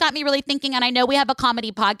know, it just got me really thinking. And I know we have a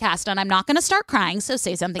comedy podcast and I'm not going to start crying, so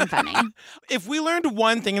say something funny. If we learned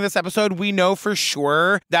one thing in this episode, we know for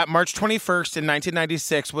sure that March 21st in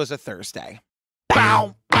 1996 was a Thursday.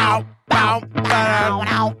 Bow, bow, bow, bow,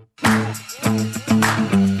 bow.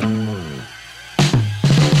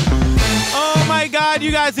 Oh my God,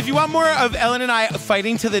 you guys, if you want more of Ellen and I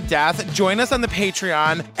fighting to the death, join us on the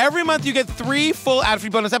Patreon. Every month you get 3 full ad-free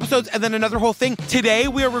bonus episodes and then another whole thing. Today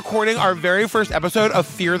we are recording our very first episode of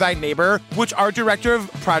Fear Thy Neighbor, which our director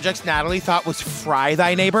of projects, Natalie, thought was Fry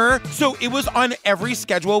Thy Neighbor. So it was on every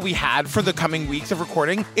schedule we had for the coming weeks of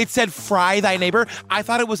recording. It said Fry Thy Neighbor. I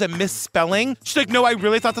thought it was a misspelling. She's like, no, I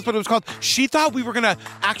really thought that's what it was called. She thought we were going to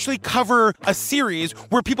actually cover a series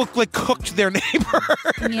where people like cooked their neighbor.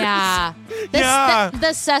 Yeah.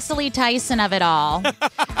 The Cecily Tyson of it all.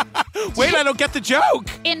 Wait, I don't get the joke.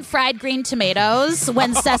 In Fried Green Tomatoes,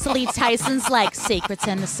 when Cecily Tyson's like, secrets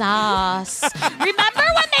in the sauce. Remember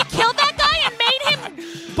when they killed that guy and made him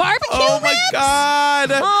barbecue ribs? Oh my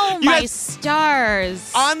God. Oh my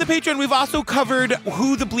stars. On the Patreon, we've also covered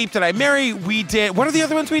Who the Bleep Did I Marry? We did, what are the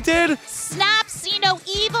other ones we did? Snaps,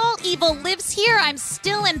 Evil. Evil Lives Here. I'm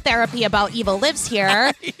still in therapy about Evil Lives Here.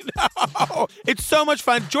 I know. It's so much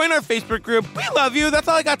fun. Join our Facebook group. We love you. That's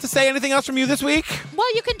all I got to say. Anything else from you this week?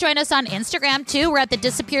 Well, you can join us on Instagram, too. We're at the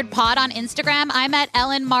Disappeared Pod on Instagram. I'm at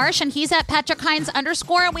Ellen Marsh, and he's at Patrick Hines _, and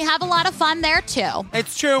we have a lot of fun there, too.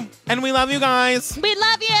 It's true. And we love you guys. We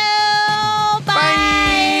love you.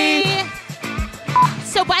 Bye.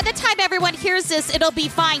 So by the time everyone hears this, it'll be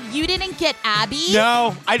fine. You didn't get Abby?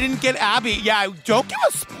 No, I didn't get Abby. Yeah, don't give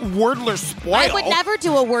us Wordler spoil. I would never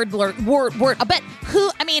do a word. But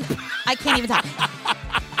who, I can't even talk.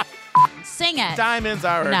 Sing it. Diamonds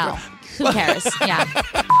are... No, who cares? Yeah.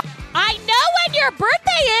 I know when your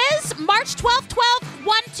birthday is. March 12th,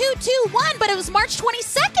 12/12/21, but it was March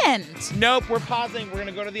 22nd. Nope, we're pausing. We're going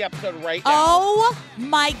to go to the episode right now. Oh,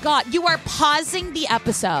 my God. You are pausing the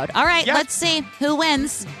episode. All right, Let's see who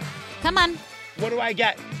wins. Come on. What do I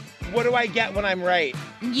get? What do I get when I'm right?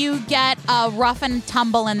 You get a rough and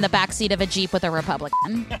tumble in the backseat of a Jeep with a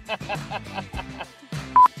Republican.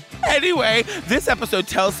 Anyway, this episode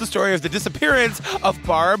tells the story of the disappearance of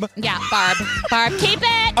Barb. Yeah, Barb. Keep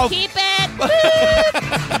it. Keep it.